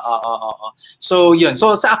 months. So yun.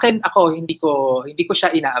 So sa akin, ako, hindi ko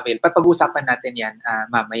siya ina-avail. Pag-uusapan natin yan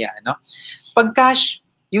mamaya. Pag cash,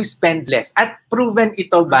 you spend less. At proven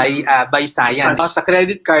ito by science. Sa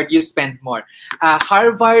credit card, you spend more.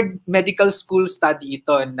 Harvard Medical School study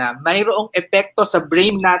ito na mayroong epekto sa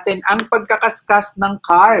brain natin ang pagkakaskas ng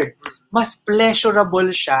card. Mas pleasurable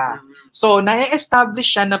siya. So,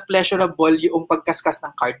 na-establish siya na pleasurable yung pagkaskas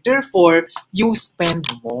ng card. Therefore, you spend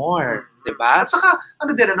more. Diba? At saka,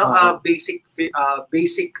 ano din,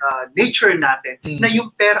 basic nature natin, na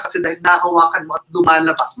yung pera kasi dahil nahawakan mo at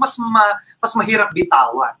lumalabas, mas mahirap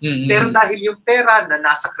bitawan. Pero dahil yung pera na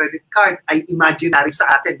nasa credit card ay imaginary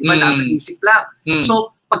sa atin, di ba? Nasa isip lang.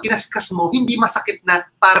 So, pag kinaskas mo, hindi masakit na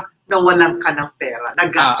parang nawalan ka ng pera,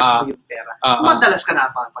 nagastos mo yung pera. Madalas ka na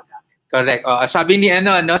papagamit. Correct. Sabi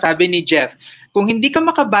ni Jeff, kung hindi ka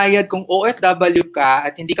makabayad kung OFW ka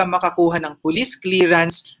at hindi ka makakuha ng police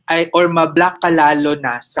clearance or ma-block ka lalo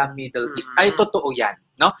na sa Middle East, ay totoo yan,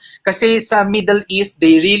 no? Kasi sa Middle East,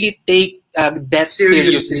 they really take death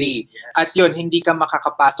seriously. Yes. At yun, hindi ka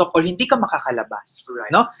makakapasok or hindi ka makakalabas,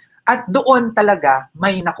 no? At doon talaga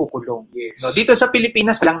may nakukulong. Yes. No, dito sa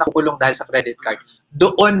Pilipinas walang nakukulong dahil sa credit card.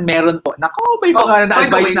 Doon meron po. Nako, may mga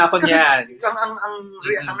na-advise na ako niyan.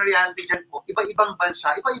 Ang reality dyan po, iba-ibang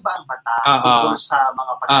bansa, iba-iba ang batas tungkol sa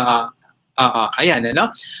mga pagkakas. Ayan, ano?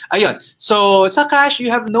 Ayun. So, sa cash, you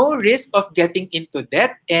have no risk of getting into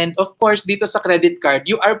debt. And of course, dito sa credit card,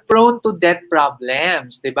 you are prone to debt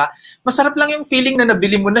problems. Diba? Masarap lang yung feeling na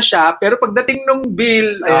nabili mo na siya, pero pagdating nung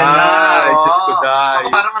bill, Diyos ko dahil.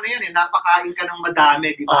 So, parang ano yan, napakain ka ng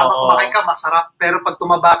madami. Diba? Habang kumakain ka, masarap. Pero pag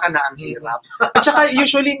tumaba ka na, ang hirap. At saka,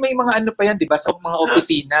 usually, may mga ano pa yan, diba? Sa mga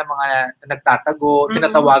opisina, mga nagtatago,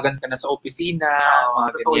 tinatawagan ka na sa opisina, mga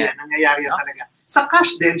totoo ganyan. Yan, nangyayari yan talaga. Sa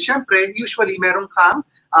cash din, syempre, usually meron kang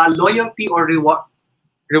loyalty or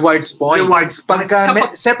rewards points. Rewards points.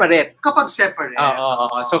 Separate. Kapag separate.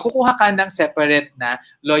 So, kukuha ka ng separate na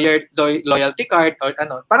loyalty card or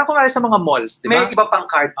ano. Parang kung sa mga malls, di ba? May iba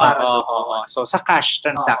pang card para. So, sa cash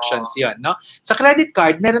transactions yun, no? Sa credit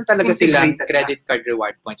card, meron talaga silang credit card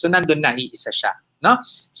reward points. So, nandun na, iisa siya, no?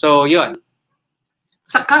 So, yun.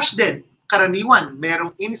 Sa cash din, karaniwan,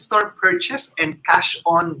 merong in-store purchase and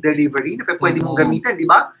cash-on delivery na pwede mong gamitin, di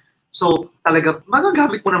ba? So, talaga,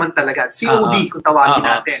 magagamit mo naman talaga. COD, kung tawagin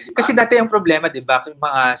natin. Diba? Kasi dati yung problema, di ba,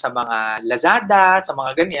 sa mga Lazada, sa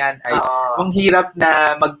mga ganyan, ay ang hirap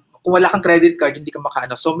na kung wala kang credit card, hindi ka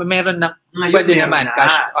makaano. So, meron na, pwede naman,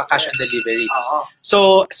 cash on delivery.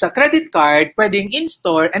 So, sa credit card, pwedeng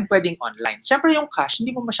in-store and pwedeng online. Siyempre, yung cash,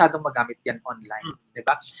 hindi mo masyadong magamit yan online. Di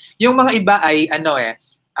ba? Yung mga iba ay,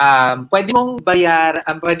 pwede mong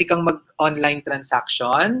pwede kang mag-online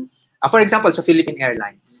transaction. For example, sa Philippine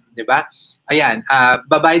Airlines, di ba? Ayan,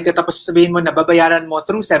 babayad ka tapos sabihin mo na babayaran mo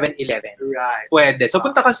through 7-Eleven. Right. Pwede. So,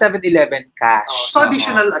 punta ka 7-Eleven cash. So,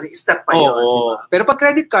 additional step pa yun. Diba? Pero pag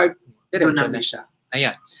credit card, diretso na siya.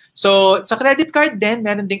 Ayan. So, sa credit card din,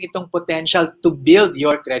 meron ding itong potential to build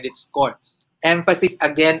your credit score. Emphasis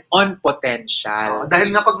again on potential. Dahil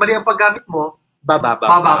nga pag mali ang paggamit mo, bababa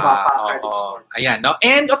credit score. Ayan, no?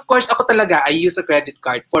 And of course, ako talaga, I use a credit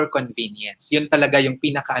card for convenience. Yun talaga yung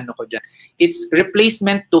pinakaano ko dyan. It's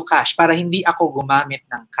replacement to cash para hindi ako gumamit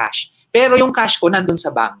ng cash. Pero yung cash ko nandun sa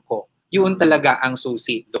bangko. Yun talaga ang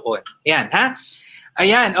susi doon. Ayan, ha?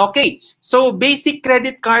 Ayan, okay. So, basic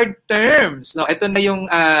credit card terms. No? Ito na yung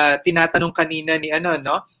tinatanong kanina ni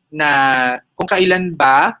na kung kailan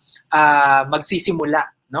ba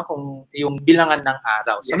magsisimula, no, kung yung bilangan ng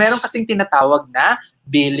araw. So, meron kasing tinatawag na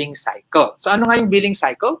billing cycle. So, ano nga yung billing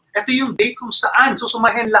cycle? Ito yung day kung saan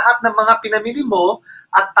susumahin lahat ng mga pinamili mo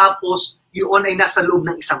at tapos yun ay nasa loob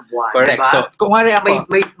ng isang buwan. Correct. Diba? So, kung ako,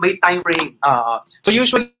 may time frame. So,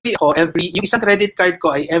 usually ako, yung isang credit card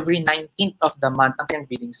ko ay every 19th of the month ang kanyang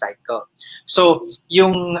billing cycle. So,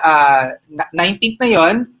 yung 19th na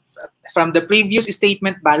yon, from the previous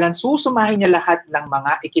statement balance, susumahin niya lahat ng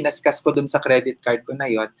mga ikinaskas ko dun sa credit card ko na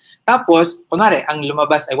yon. Tapos, kunwari, ang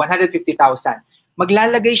lumabas ay 150,000.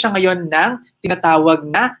 Maglalagay siya ngayon ng tinatawag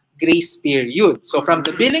na grace period. So, from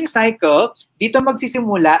the billing cycle, dito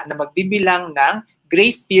magsisimula na magbibilang ng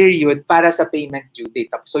grace period para sa payment due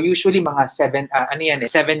date. So, usually mga 7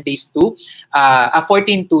 days to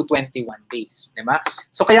 14 to 21 days. Diba?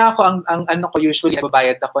 So, kaya ako, ang ano ko usually,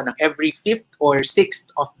 nagbabayad ako ng every 5th or 6th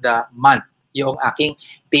of the month yung aking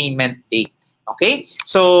payment date. Okay?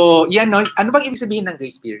 So, yan, no? Ano bang ibig sabihin ng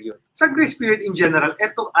grace period? Sa grace period in general,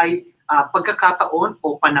 ito ay pagkakataon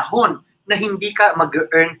o panahon na hindi ka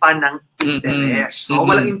mag-earn pa ng interest. So,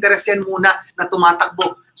 walang interest yan muna na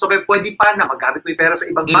tumatakbo. So, pwede pa na magamit mo yung pera sa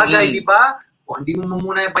ibang bagay, di ba? O hindi mo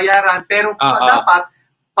muna yung bayaran. Pero dapat,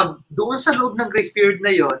 pag doon sa loob ng grace period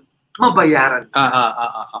na yon, mabayaran.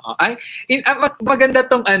 Ay, maganda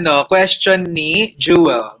tong question ni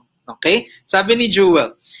Jewel. Okay? Sabi ni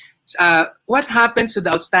Jewel, what happens to the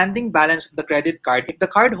outstanding balance of the credit card if the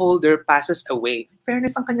card holder passes away?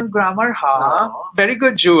 Fairness ang kanyang grammar, ha? Very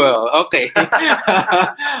good, Jewel. Okay.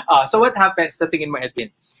 So what happens sa tingin mo, Edwin?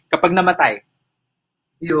 Kapag namatay?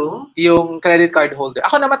 Yung credit card holder.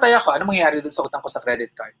 Ako namatay ako. Ano mangyayari dun sa utang ko sa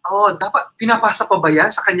credit card? Dapat pinapasa pa ba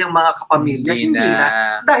yan sa kanyang mga kapamilya? Hindi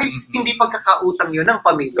na. Dahil hindi pagkakautang yun ng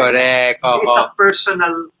pamilya. Correct. It's a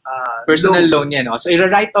personal loan yan. No? So,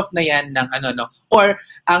 i-write off na yan ng Or,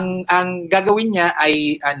 ang gagawin niya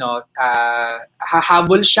ay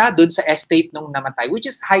hahabol siya dun sa estate nung namatay, which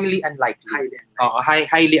is highly unlikely.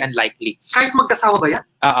 Highly unlikely. Kahit magkasawa ba yan?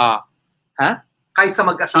 Kahit sa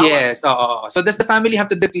mag-asawa? Yes, So does the family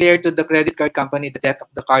have to declare to the credit card company the death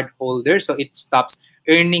of the card holder so it stops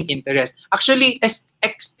earning interest? Actually,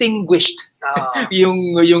 extinguished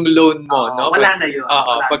yung loan mo, no? Wala na yun.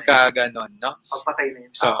 Pagka ganon, no? Pagpatay na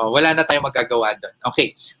yun. So, wala na tayong magagawa doon.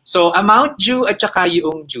 Okay. So, amount due at saka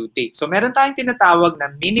yung due date. So, meron tayong tinatawag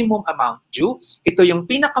na minimum amount due. Ito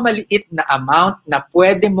yung pinakamaliit na amount na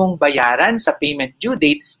pwede mong bayaran sa payment due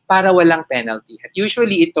date para walang penalty. At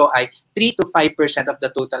usually, ito ay 3 to 5% of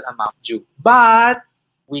the total amount due. But,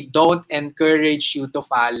 we don't encourage you to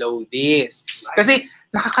follow this. Kasi,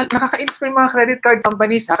 nakaka-inis pa yung mga credit card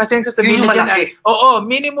companies, ha? Kasi yung sasabihin yun yung malaki.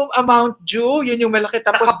 Minimum amount due, yun yung malaki.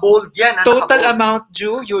 Tapos, naka-bold yan. Total amount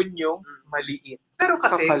due, yun yung maliit. Pero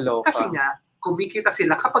kasi nga, kumikita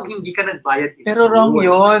sila kapag hindi ka nagbayad. Pero wrong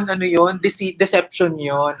yun. Ano yun? Deception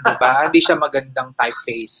yun. Diba? Hindi siya magandang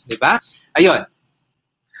typeface. Diba? Ayun.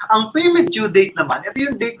 Ang payment due date naman, ito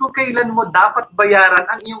yung date kung kailan mo dapat bayaran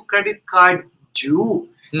ang iyong credit card due.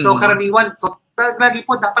 So karaniwan, lagi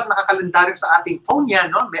po dapat nakakalendaryo sa ating phone yan,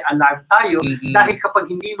 no? May alarm tayo. Dahil kapag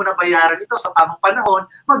hindi mo nabayaran ito sa tamang panahon,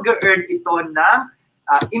 mag-earn ito ng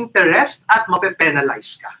interest at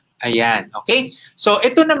mape-penalize ka. Ayan, okay? So,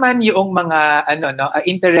 ito naman yung mga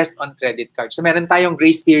interest on credit card. So, meron tayong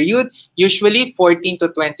grace period, usually 14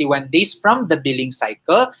 to 21 days from the billing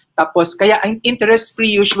cycle. Tapos, kaya ang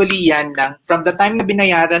interest-free usually yan from the time na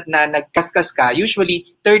binayaran na nagkaskas ka,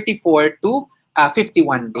 usually 34 to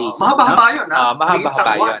 51 days. Mahaba-haba yun.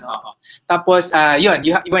 Mahaba-haba yun. Tapos,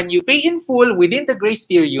 when you pay in full within the grace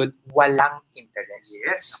period, walang interest.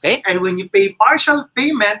 Yes. Okay? And when you pay partial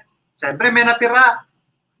payment, siyempre may natira.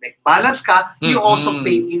 May balance ka, you also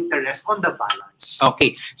pay interest on the balance.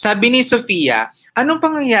 Okay. Sabi ni Sofia, anong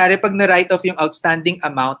pangyayari pag na-write off yung outstanding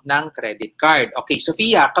amount ng credit card? Okay,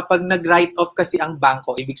 Sofia, kapag nag-write off kasi ang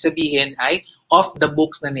bangko, ibig sabihin ay off the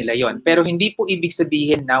books na nila yon. Pero hindi po ibig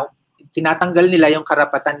sabihin na tinatanggal nila yung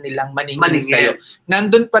karapatan nilang maningil sa'yo.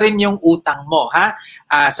 Nandun pa rin yung utang mo, ha?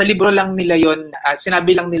 Sa libro lang nila yon,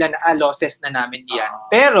 sinabi lang nila na losses na namin yan.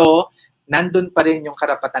 Pero, nandun pa rin yung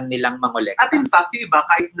karapatan nilang mangolekta. At in fact, yung iba,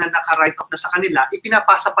 kahit na naka-write off na sa kanila,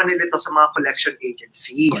 ipinapasa pa nila ito sa mga collection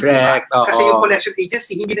agencies. Correct. Diba? Kasi yung collection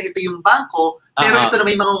agency, hindi na ito yung bangko, pero ito na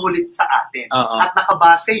may mangungulit sa atin. At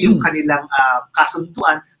nakabase yung kanilang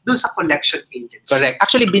kasunduan dun sa collection agency. Correct.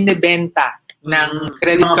 Actually, binibenta ng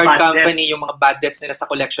credit card company yung mga bad debts nila sa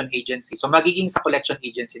collection agency. So, magiging sa collection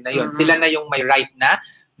agency na yun. Sila na yung may right na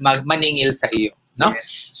maningil sa iyo. No?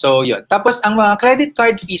 Yes. So, yun. Tapos, ang mga credit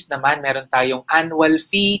card fees naman, meron tayong annual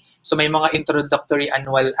fee. So, may mga introductory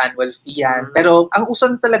annual fee yan. Pero, ang uso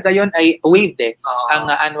talaga yun ay waived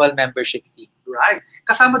ang annual membership fee. Right.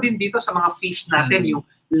 Kasama din dito sa mga fees natin yung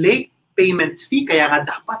late payment fee. Kaya nga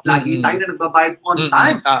dapat lagi tayo na nagbabayad on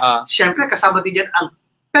time. Siyempre, kasama din yan ang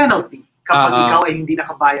penalty kapag ikaw ay hindi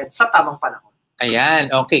nakabayad sa tamang panahon. Ayan,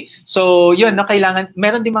 okay. So, yun, kailangan,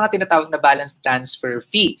 meron din mga tinatawag na balance transfer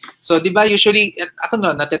fee. So, di ba, usually, ako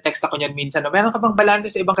nate-text ako niyan minsan, meron ka bang balance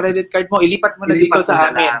sa ibang credit card mo, ilipat mo na dito sa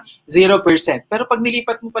amin, 0%. Pero pag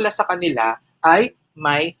nilipat mo pala sa kanila, ay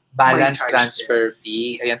may balance transfer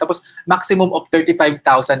fee. Ayan. Tapos, maximum of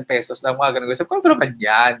 35,000 pesos lang mga ganun. So, kung naman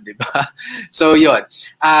yan, di ba? So, yun.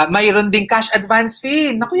 Mayroon ding cash advance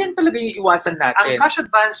fee. Naku, yan talaga yung iwasan natin. Ang cash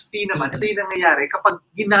advance fee naman, ito yung nangyayari kapag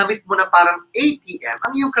ginamit mo na parang ATM,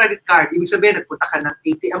 ang iyong credit card, ibig sabihin, nagpunta ka ng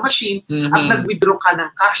ATM machine at nag-withdraw ka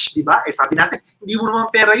ng cash, di ba? Sabi natin, hindi mo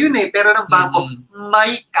naman pera yun pera ng bangko,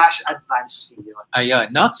 may cash advance fee yun.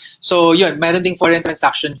 Ayun, no? So, yun, meron ding foreign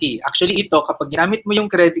transaction fee. Actually, ito, kapag ginamit mo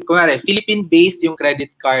yung credit, kunwari, Philippine-based yung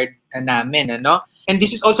credit card namin, ano? And this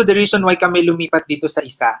is also the reason why kami lumipat dito sa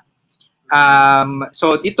isa.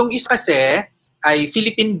 So, itong isa kasi ay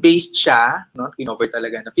Philippine-based siya, no? Kinover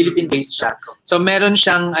talaga, no? Philippine-based siya. So, meron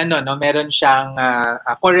siyang, meron siyang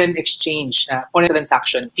foreign exchange, foreign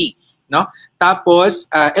transaction fee, no? Tapos,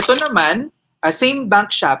 ito naman, same bank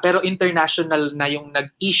siya, pero international na yung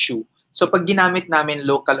nag-issue. So, pag ginamit namin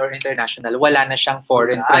local or international, wala na siyang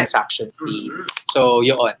foreign transaction fee. So,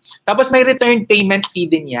 yun. Tapos, may return payment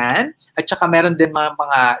fee din yan. At saka, meron din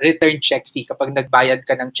mga return check fee. Kapag nagbayad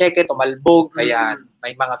ka ng cheque, tumalbog, ayan,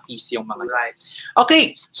 may mga fees yung mga yun.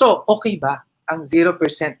 Okay. So, okay ba ang 0%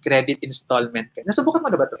 credit installment? Nasubukan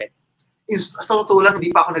mo na ba ito, Ed? Sa totoo lang,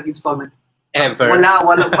 hindi pa ako nag-installment. Ever. Wala,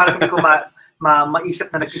 parang hindi ko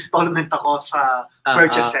maisip na nag-installment ako sa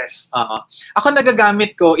purchases. Ako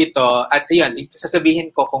nagagamit ko ito at yun,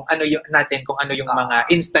 sasabihin ko kung ano yung mga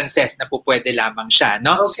instances na pupwede lamang siya,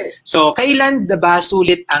 no? Okay. So, kailan ba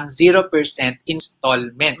sulit ang 0%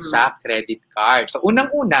 installment sa credit card? So,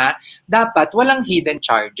 unang-una, dapat walang hidden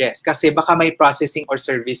charges kasi baka may processing or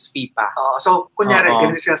service fee pa. So, kunyari,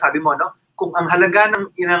 ganito siya sabi mo, no? Kung ang halaga ng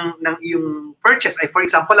iyong purchase ay for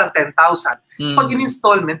example lang 10,000, pag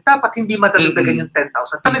in-installment, dapat hindi matadagdagan yung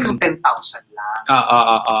 10,000. Talagang 10,000 lang.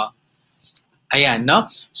 Ayan, no?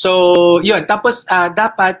 So, yun. Tapos,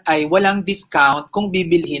 dapat ay walang discount kung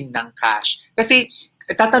bibilhin ng cash. Kasi,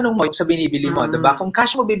 tatanong mo yung sa binibili mo, diba? Kung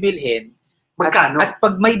cash mo bibilhin, magkano? At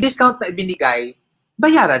pag may discount na ibinigay,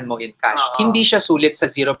 bayaran mo in cash. Hindi siya sulit sa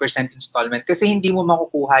 0% installment kasi hindi mo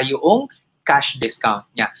makukuha yung cash discount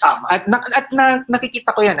niya. Tama. At nakikita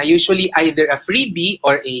ko yan, usually either a freebie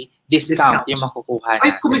or a discount yung makukuha natin.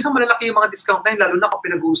 Ay, kung minsan malalaki yung mga discount na yun, lalo na kung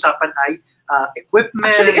pinag-uusapan ay equipment.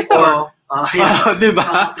 Actually, ito. Diba?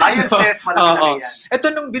 Appliances, malaki na yan. Ito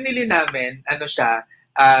nung binili namin, ano siya,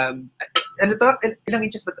 ilang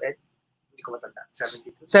inches ba ito, Ed? Hindi ko matanda.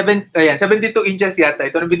 72. 72 inches yata.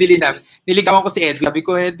 Ito nung binili namin. Niligawan ko si Edwin. Sabi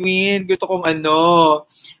ko, Edwin, gusto ko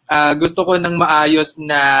ng maayos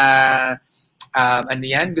na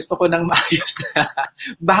gusto ko ng maayos na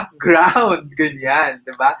background. Ganyan,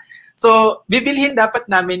 diba? So, bibilhin dapat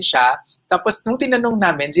namin siya. Tapos, nung tinanong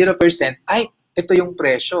namin, 0%, ay, ito yung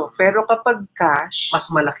presyo. Pero kapag cash, mas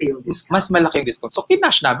malaki yung discount. Mas malaki yung discount. So,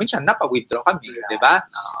 kinash namin siya. Napa-withdraw kami. Diba?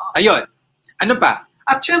 Ayun. Ano pa?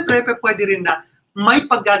 At syempre, pwede rin na may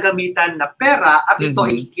paggagamitan na pera at ito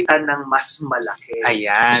ay kikita ng mas malaki.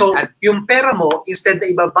 Ayan. So, yung pera mo, instead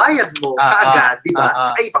na ibabayad mo kaagad, di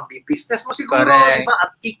ba? Ay, pang-business mo siguro, di ba?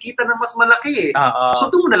 At kikita ng mas malaki eh.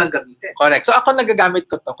 So, doon mo na lang gamitin. Correct. So, ako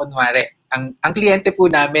nagagamit ko to kunwari. Ang kliyente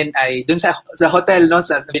po namin ay, dun sa hotel, no,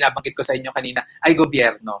 sa binabanggit ko sa inyo kanina, ay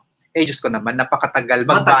gobyerno. Eh, Diyos ko naman, napakatagal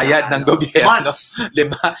magbayad ng gobyerno.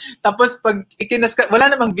 Diba? Tapos, pag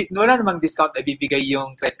wala namang discount na bibigay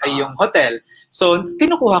yung hotel. So,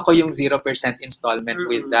 kinukuha ko yung 0% installment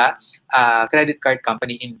with the credit card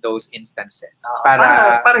company in those instances.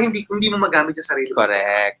 Para hindi mo magamit yung sarili.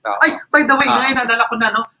 Correct. Ay, by the way, ngayon naalala ko na,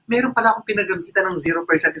 no? Meron pala akong pinagamitan ng 0%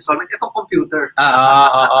 installment. Itong computer.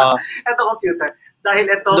 Itong computer.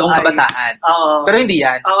 Dahil ito doong kabataan. Pero hindi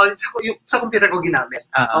yan. Sa computer ko ginamit.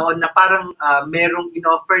 Na parang merong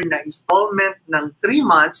in-offer na installment ng 3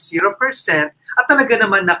 months, 0%, at talaga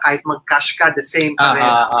naman na kahit mag-cash ka, the same pa rin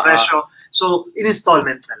ang presyo. So,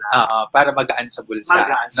 in-installment na lang. Para magaan sa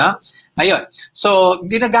bulsa. No? Ayun. So,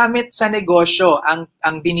 ginagamit sa negosyo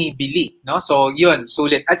ang binibili. No? So, yun,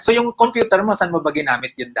 sulit. At so, yung computer mo, saan mo ba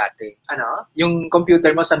ginamit yun dati? Ano? Yung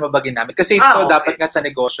computer mo, saan mo ba ginamit? Kasi ito, dapat nga sa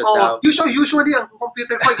negosyo daw. Usually, ang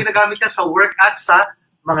computer ko, ginagamit niya sa work at sa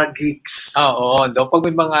mga gigs. Pag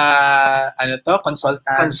may mga,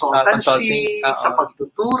 consulting, sa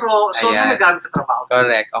pagtuturo. So, nagagamit sa trabaho.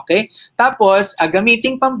 Correct. Okay? Tapos,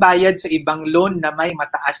 gamiting pambayad sa ibang loan na may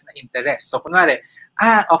mataas na interest. So, kunwari,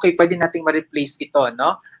 okay, pwede nating ma-replace ito,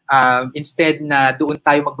 no? Instead na doon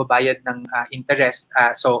tayo magbabayad ng interest.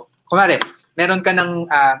 So, kunwari, meron ka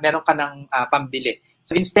ng pambili.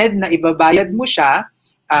 So, instead na ibabayad mo siya,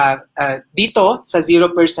 dito sa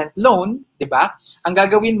 0% loan, 'di ba? Ang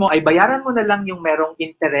gagawin mo ay bayaran mo na lang yung merong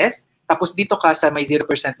interest, tapos dito ka sa may 0%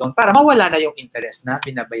 loan para mawala na yung interest na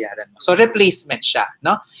binabayaran mo. So replacement siya,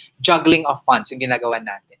 no? Juggling of funds yung ginagawa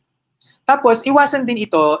natin. Tapos iwasan din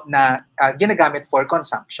ito na ginagamit for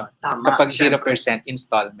consumption. Tama, kapag 0%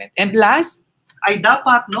 installment. And last ay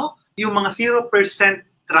dapat, no, yung mga 0%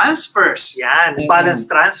 transfers, yan, balance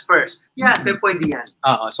transfers. Yan, pwede yan.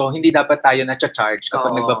 So hindi dapat tayo na-charge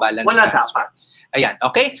kapag nagbabalance wala transfer. Dapat. Ayan,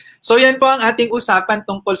 okay? So yan po ang ating usapan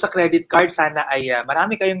tungkol sa credit card. Sana ay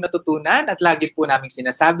marami kayong natutunan at lagi po naming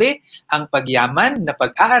sinasabi, ang pagyaman na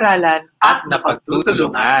pag-aaralan at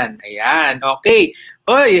napagtutulungan. Ayan, okay.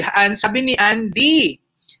 Oy, sabi ni Andy,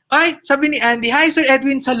 hi Sir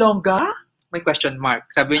Edwin Salonga. May question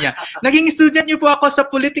mark. Sabi niya, naging student niyo po ako sa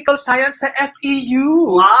political science sa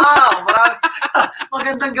FEU. Wow!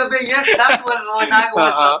 Magandang gabi. Yes, that was when I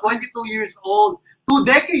was 22 years old. 2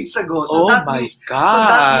 decades ago. So God.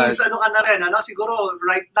 So that means, ano ka na rin, siguro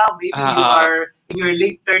right now, maybe you are in your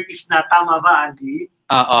late 30s na. Tama ba, Andy?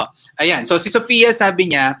 Ayan. So, si Sophia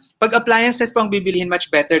sabi niya, pag appliances pang bibilihin,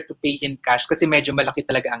 much better to pay in cash kasi medyo malaki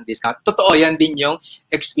talaga ang discount. Totoo, yan din yung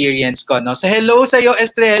experience ko. No? So, hello sa'yo,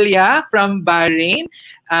 Estrella from Bahrain.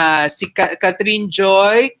 Si Catherine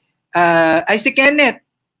Joy. Si Kenneth.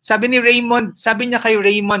 Sabi ni Raymond, sabi niya kay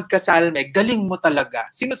Raymond Casalme, galing mo talaga.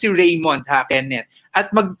 Sino si Raymond, ha, Kenneth? At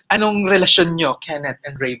anong relasyon nyo, Kenneth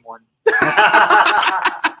and Raymond?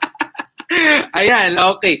 Ayan,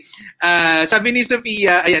 okay. Sabi ni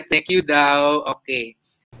Sofia, ayan, thank you daw. Okay.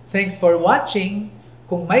 Thanks for watching.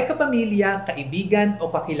 Kung may kapamilya, kaibigan o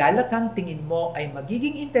kakilala kang tingin mo ay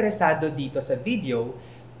magiging interesado dito sa video,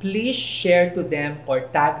 please share to them or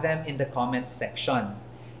tag them in the comments section.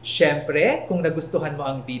 Siyempre, kung nagustuhan mo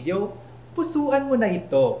ang video, pusuan mo na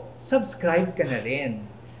ito. Subscribe ka na rin.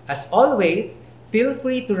 As always, feel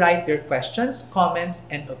free to write your questions, comments,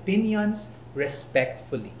 and opinions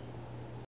respectfully.